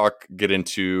let's get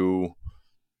into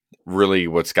really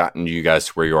what's gotten you guys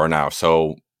to where you are now.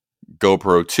 So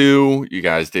GoPro 2, you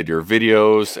guys did your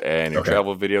videos and your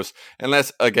travel videos. And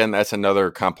that's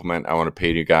another compliment I want to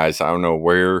pay to you guys. I don't know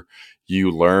where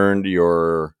you learned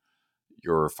your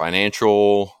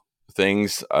financial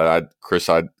things. Chris,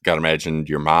 I got to imagine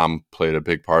your mom played a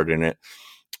big part in it.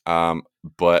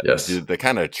 But yes, the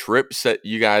kind of trips that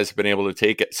you guys have been able to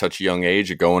take at such a young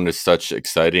age, going to such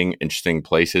exciting, interesting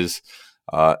places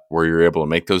where you're able to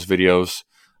make those videos,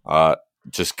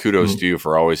 just kudos to you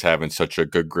for always having such a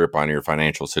good grip on your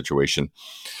financial situation.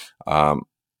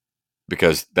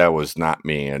 Because that was not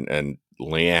me, and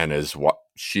Leanne is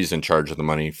she's in charge of the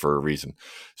money for a reason.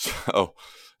 So,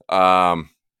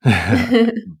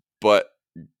 but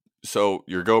so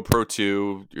your GoPro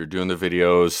 2, you're doing the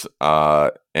videos,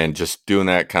 and just doing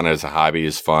that kind of as a hobby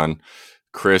is fun.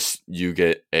 Chris, you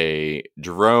get a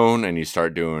drone and you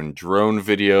start doing drone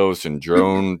videos and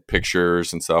drone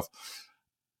pictures and stuff.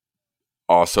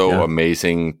 Also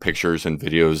amazing pictures and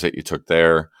videos that you took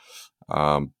there.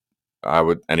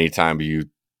 Anytime you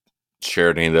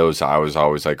shared any of those, I was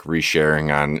always like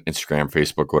resharing on Instagram,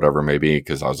 Facebook, whatever it may be,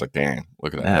 because I was like, dang,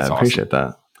 look at that. Yeah, that's I appreciate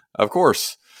that. Of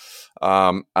course.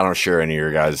 I don't share any of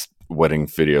your guys' wedding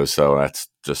videos, so that's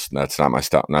not my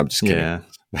stuff. No, I'm just kidding. Yeah.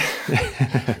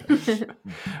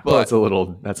 Well, that's a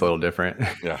little different.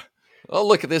 Yeah. Oh,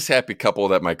 look at this happy couple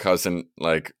that my cousin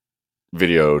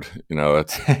videoed.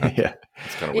 That's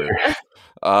it's kind of weird.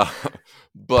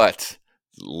 But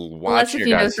unless if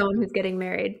you know someone who's getting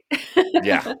married.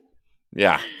 Yeah.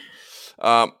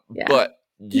 But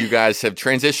you guys have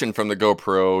transitioned from the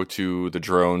GoPro to the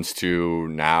drones to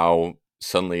now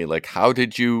suddenly, like, how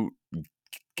did you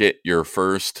get your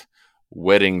first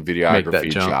wedding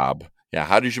videography job? Yeah.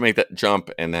 How did you make that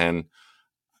jump, and then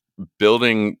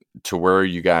building to where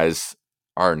you guys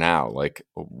are now? Like,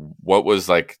 what was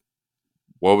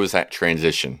that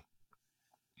transition?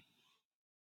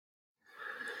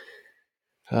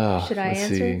 Should I Let's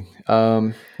answer? see.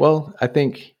 Well, I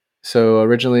think so.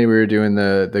 Originally, we were doing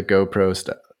the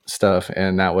GoPro stuff,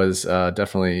 and that was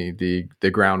definitely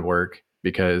the groundwork,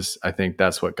 because I think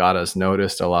that's what got us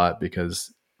noticed a lot,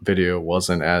 because video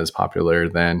wasn't as popular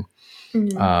then.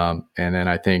 And then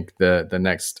I think the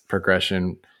next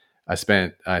progression, I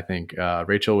think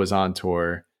Rachel was on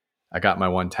tour. I got my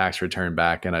one tax return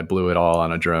back, and I blew it all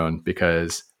on a drone,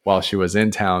 because while she was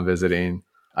in town visiting,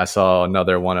 I saw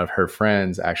another one of her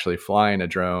friends actually flying a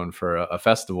drone for a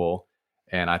festival.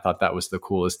 And I thought that was the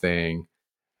coolest thing.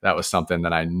 That was something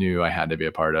that I knew I had to be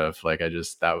a part of. Like, I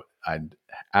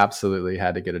absolutely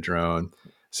had to get a drone.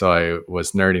 So I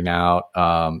was nerding out.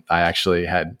 I actually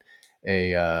had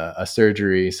a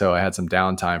surgery, so I had some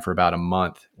downtime for about a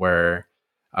month, where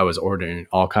I was ordering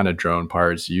all kind of drone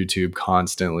parts, YouTube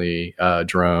constantly,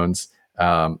 drones,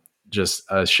 just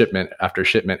a shipment after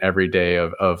shipment every day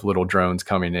of little drones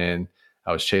coming in.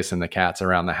 I was chasing the cats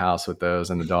around the house with those,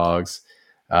 and the dogs.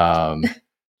 Um,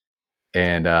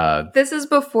 and This is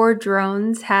before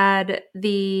drones had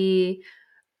the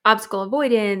obstacle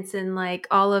avoidance and like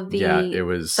all of the it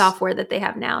was software that they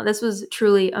have now. This was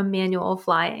truly a manual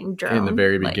flying drone in the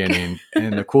very beginning.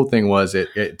 And the cool thing was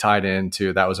it tied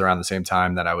into, that was around the same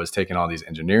time that I was taking all these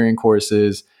engineering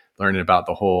courses, learning about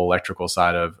the whole electrical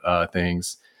side of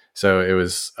things. So it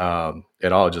was,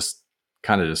 it all just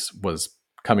kind of just was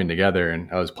coming together,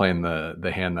 and I was playing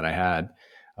the hand that I had.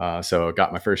 So I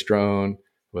got my first drone,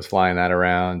 was flying that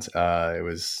around. It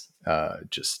was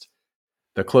just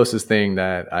the closest thing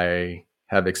that I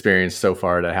have experienced so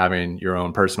far to having your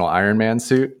own personal Iron Man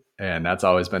suit. And that's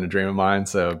always been a dream of mine.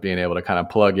 So being able to kind of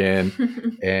plug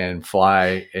in and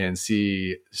fly and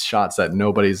see shots that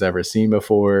nobody's ever seen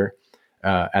before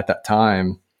at that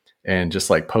time, and just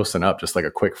like posting up just like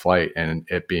a quick flight and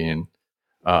it being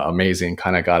amazing,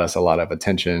 kind of got us a lot of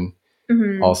attention.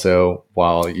 Also,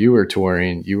 while you were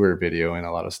touring, you were videoing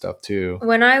a lot of stuff too.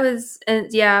 When I was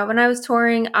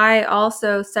touring, I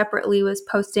also separately was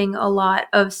posting a lot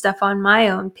of stuff on my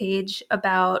own page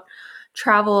about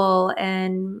travel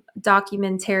and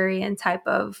documentary and type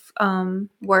of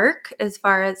work, as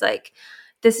far as like,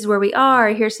 this is where we are,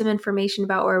 here's some information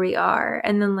about where we are,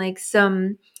 and then like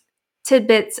some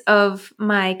tidbits of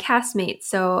my castmates.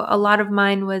 So a lot of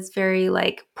mine was very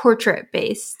like portrait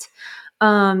based,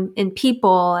 in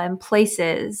people and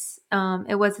places.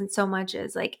 It wasn't so much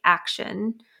as like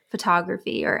action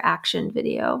photography or action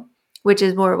video, which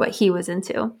is more what he was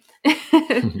into.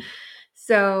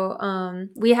 So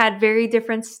we had very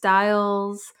different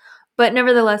styles, but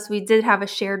nevertheless, we did have a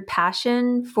shared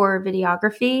passion for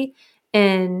videography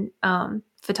and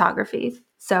photography.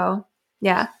 So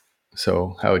yeah.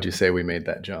 So how would you say we made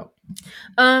that jump?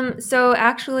 So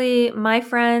actually, my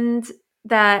friend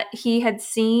that he had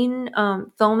seen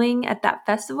filming at that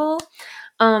festival,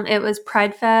 it was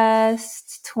Pride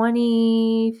Fest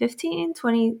 2015,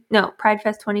 Pride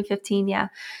Fest 2015, yeah.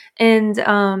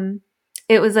 And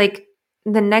it was like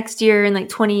the next year in like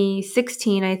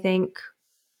 2016, I think.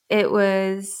 It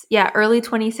was, yeah, early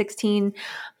 2016.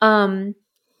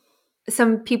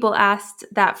 Some people asked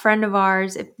that friend of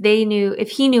ours if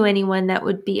he knew anyone that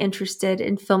would be interested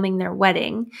in filming their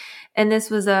wedding. And this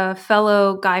was a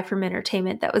fellow guy from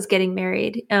entertainment that was getting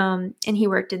married. And he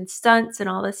worked in stunts and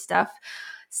all this stuff.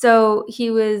 So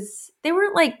they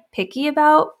weren't like picky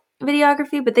about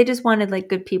videography, but they just wanted like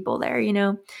good people there, you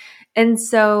know? And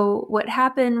so what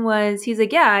happened was he's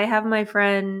like, yeah, I have my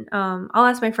friend, I'll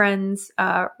ask my friends,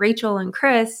 Rachel and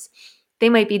Chris, they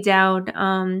might be down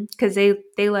because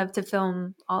they love to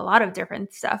film a lot of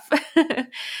different stuff.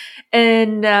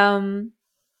 And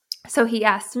so he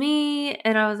asked me,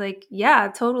 and I was like, yeah,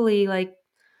 totally. Like,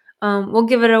 we'll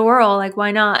give it a whirl. Like,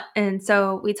 why not? And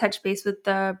so we touched base with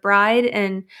the bride,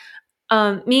 and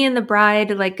me and the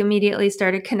bride like immediately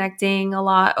started connecting a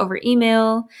lot over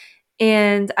email.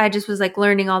 And I just was like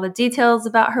learning all the details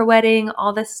about her wedding,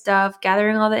 all this stuff,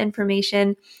 gathering all the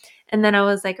information. And then I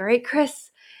was like, all right, Chris,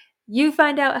 you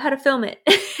find out how to film it.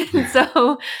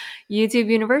 So YouTube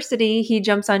University, he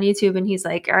jumps on YouTube and he's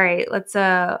like, all right, let's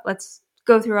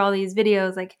go through all these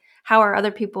videos. Like, how are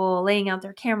other people laying out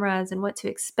their cameras and what to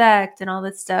expect and all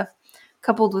this stuff,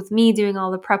 coupled with me doing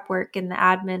all the prep work and the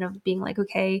admin of being like,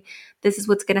 okay, this is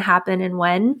what's going to happen and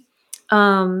when.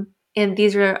 And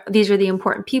these are the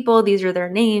important people. These are their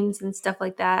names and stuff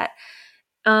like that.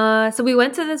 So we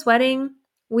went to this wedding.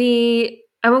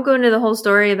 I won't go into the whole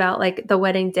story about like the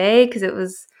wedding day because it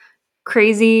was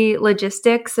crazy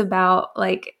logistics about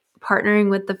like partnering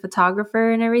with the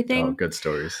photographer and everything. Oh, good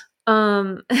stories.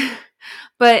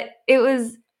 But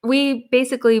we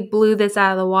basically blew this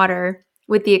out of the water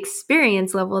with the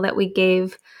experience level that we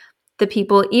gave the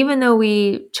people, even though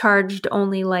we charged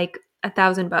only like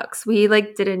 $1,000. We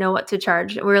like didn't know what to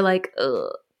charge. We were like,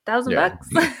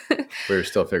 $1,000. We were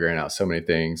still figuring out so many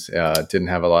things. Didn't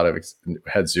have a lot of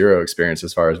had zero experience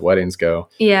as far as weddings go.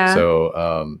 Yeah.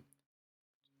 So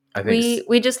I think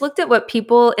we just looked at what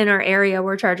people in our area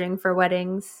were charging for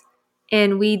weddings,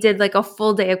 and we did like a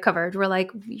full day of coverage. We're like,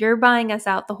 you're buying us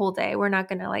out the whole day. We're not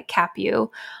going to like cap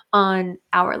you on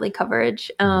hourly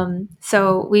coverage.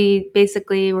 So we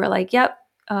basically were like, yep,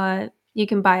 you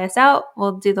can buy us out.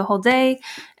 We'll do the whole day,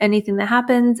 anything that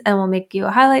happens, and we'll make you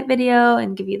a highlight video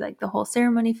and give you like the whole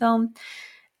ceremony film.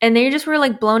 And they just were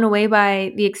like blown away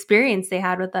by the experience they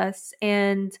had with us.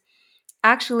 And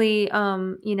actually,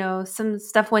 some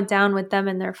stuff went down with them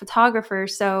and their photographer.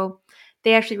 So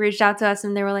they actually reached out to us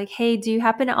and they were like, hey, do you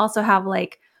happen to also have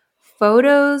like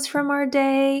photos from our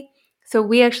day? So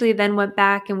we actually then went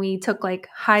back and we took like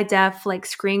high def like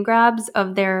screen grabs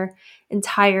of their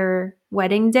entire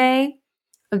wedding day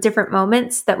of different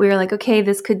moments that we were like, okay,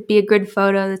 this could be a good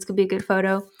photo. This could be a good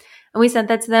photo. And we sent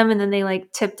that to them, and then they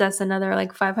like tipped us another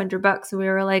like $500. And we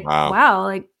were like, wow,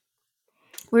 like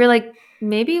we were like,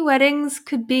 maybe weddings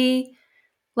could be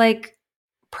like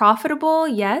profitable,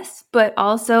 yes, but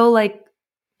also like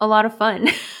a lot of fun.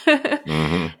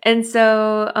 And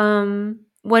so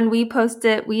when we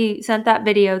posted, we sent that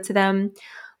video to them.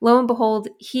 Lo and behold,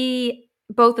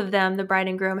 both of them, the bride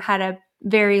and groom, had a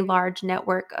very large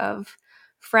network of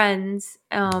friends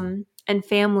and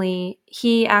family.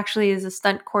 He actually is a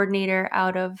stunt coordinator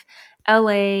out of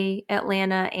LA,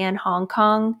 Atlanta, and Hong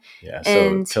Kong. Yeah,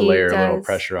 so to layer a little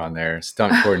pressure on there,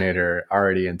 stunt coordinator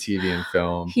already in TV and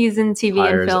film. He's in TV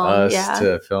and film. Hires us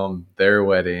to film their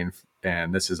wedding,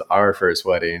 and this is our first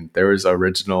wedding. There was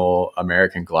original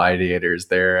American Gladiators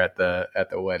there at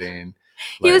the wedding.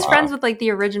 He was friends with like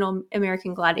the original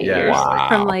American Gladiators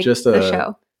from like the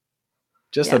show.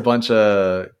 Just a bunch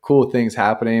of cool things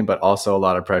happening, but also a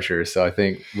lot of pressure. So I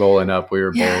think rolling up, we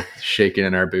were both shaking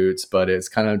in our boots, but it's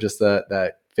kind of just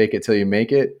that fake it till you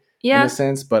make it in a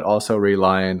sense, but also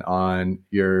relying on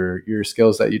your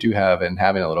skills that you do have and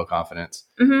having a little confidence.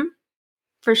 Mm-hmm.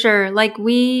 For sure. Like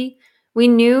we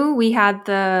knew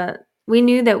we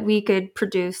knew that we could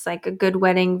produce like a good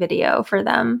wedding video for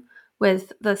them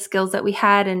with the skills that we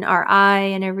had and our eye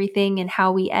and everything and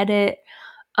how we edit.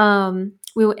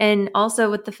 And also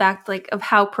with the fact like of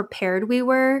how prepared we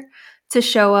were to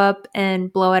show up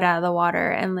and blow it out of the water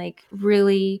and like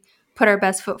really put our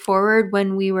best foot forward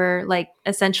when we were like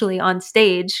essentially on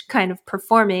stage kind of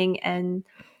performing, and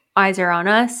eyes are on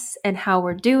us and how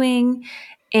we're doing.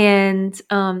 And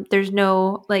there's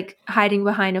no like hiding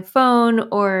behind a phone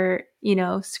or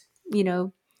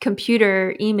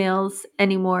computer emails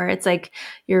anymore. It's like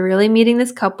you're really meeting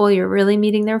this couple, you're really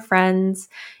meeting their friends,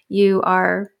 you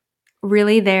are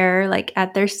really there like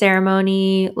at their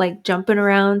ceremony, like jumping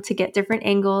around to get different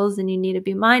angles, and you need to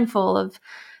be mindful of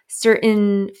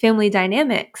certain family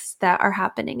dynamics that are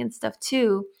happening and stuff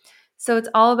too. So it's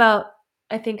all about,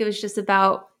 I think it was just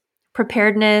about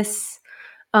preparedness,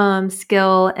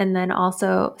 skill, and then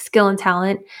also skill and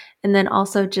talent, and then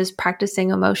also just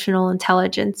practicing emotional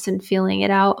intelligence and feeling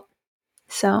it out.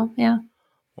 So, yeah.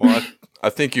 Well, I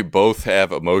think you both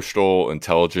have emotional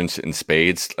intelligence in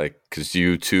spades, like, because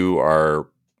you two are,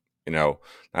 not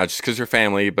just because you're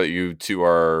family, but you two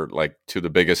are like two of the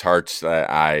biggest hearts that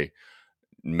I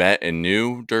met and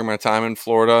knew during my time in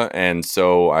Florida. And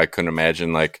so I couldn't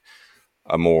imagine like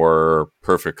a more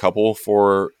perfect couple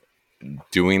for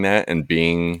doing that and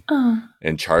being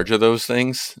in charge of those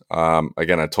things.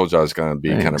 Again, I told you I was going to be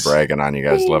kind of bragging on you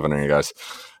guys, loving on you guys.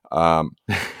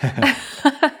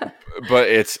 But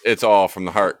it's all from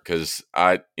the heart, because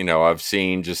I've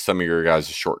seen just some of your guys'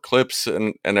 short clips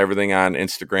and everything on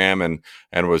Instagram,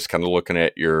 and was kind of looking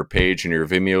at your page and your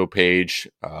Vimeo page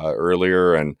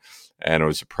earlier, and I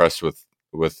was impressed with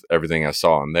everything I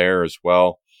saw on there as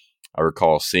well. I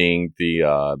recall seeing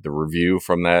the review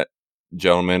from that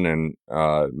gentleman and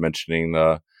mentioning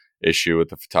the issue with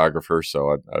the photographer,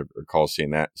 so I recall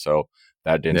seeing that. So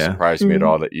that didn't surprise me at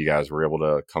all that you guys were able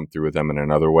to come through with them in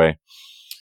another way.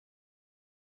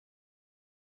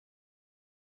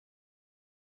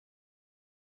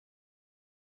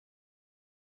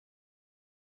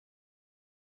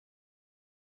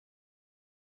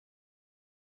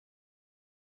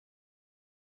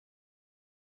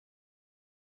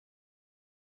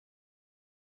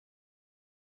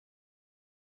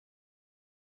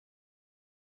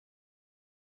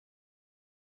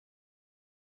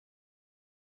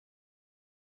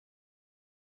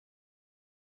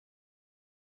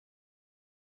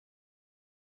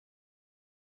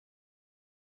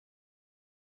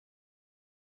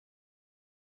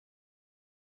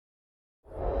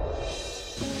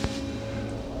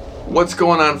 What's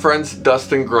going on, friends?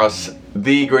 Dustin Gruss,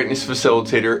 the Greatness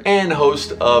Facilitator and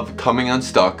host of Coming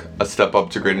Unstuck, a Step Up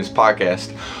to Greatness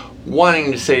podcast,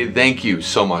 wanting to say thank you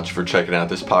so much for checking out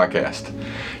this podcast.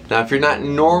 Now, if you're not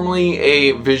normally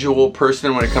a visual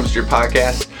person when it comes to your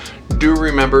podcast, do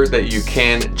remember that you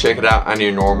can check it out on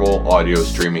your normal audio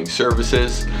streaming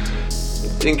services.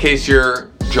 In case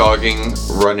you're jogging,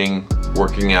 running,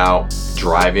 working out,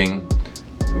 driving,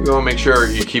 you want to make sure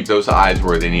you keep those eyes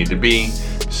where they need to be.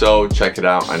 So check it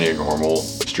out on your normal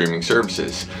streaming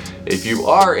services. If you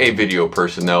are a video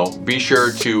person though, be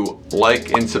sure to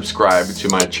like and subscribe to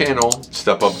my channel,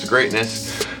 Step Up to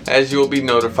Greatness, as you will be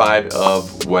notified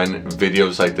of when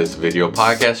videos like this video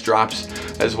podcast drops,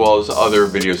 as well as other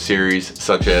video series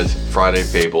such as Friday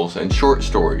Fables and short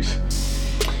stories.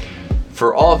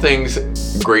 For all things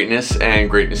greatness and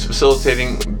greatness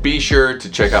facilitating, be sure to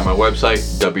check out my website,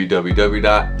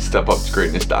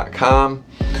 www.stepuptogreatness.com.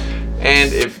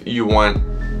 And if you want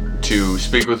to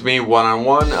speak with me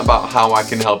one-on-one about how I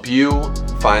can help you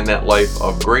find that life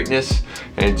of greatness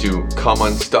and to come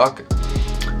unstuck,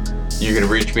 you can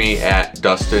reach me at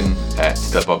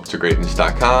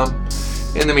dustin@stepuptogreatness.com.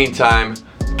 In the meantime,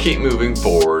 keep moving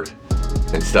forward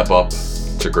and step up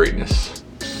to greatness.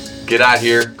 Get out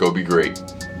here, go be great.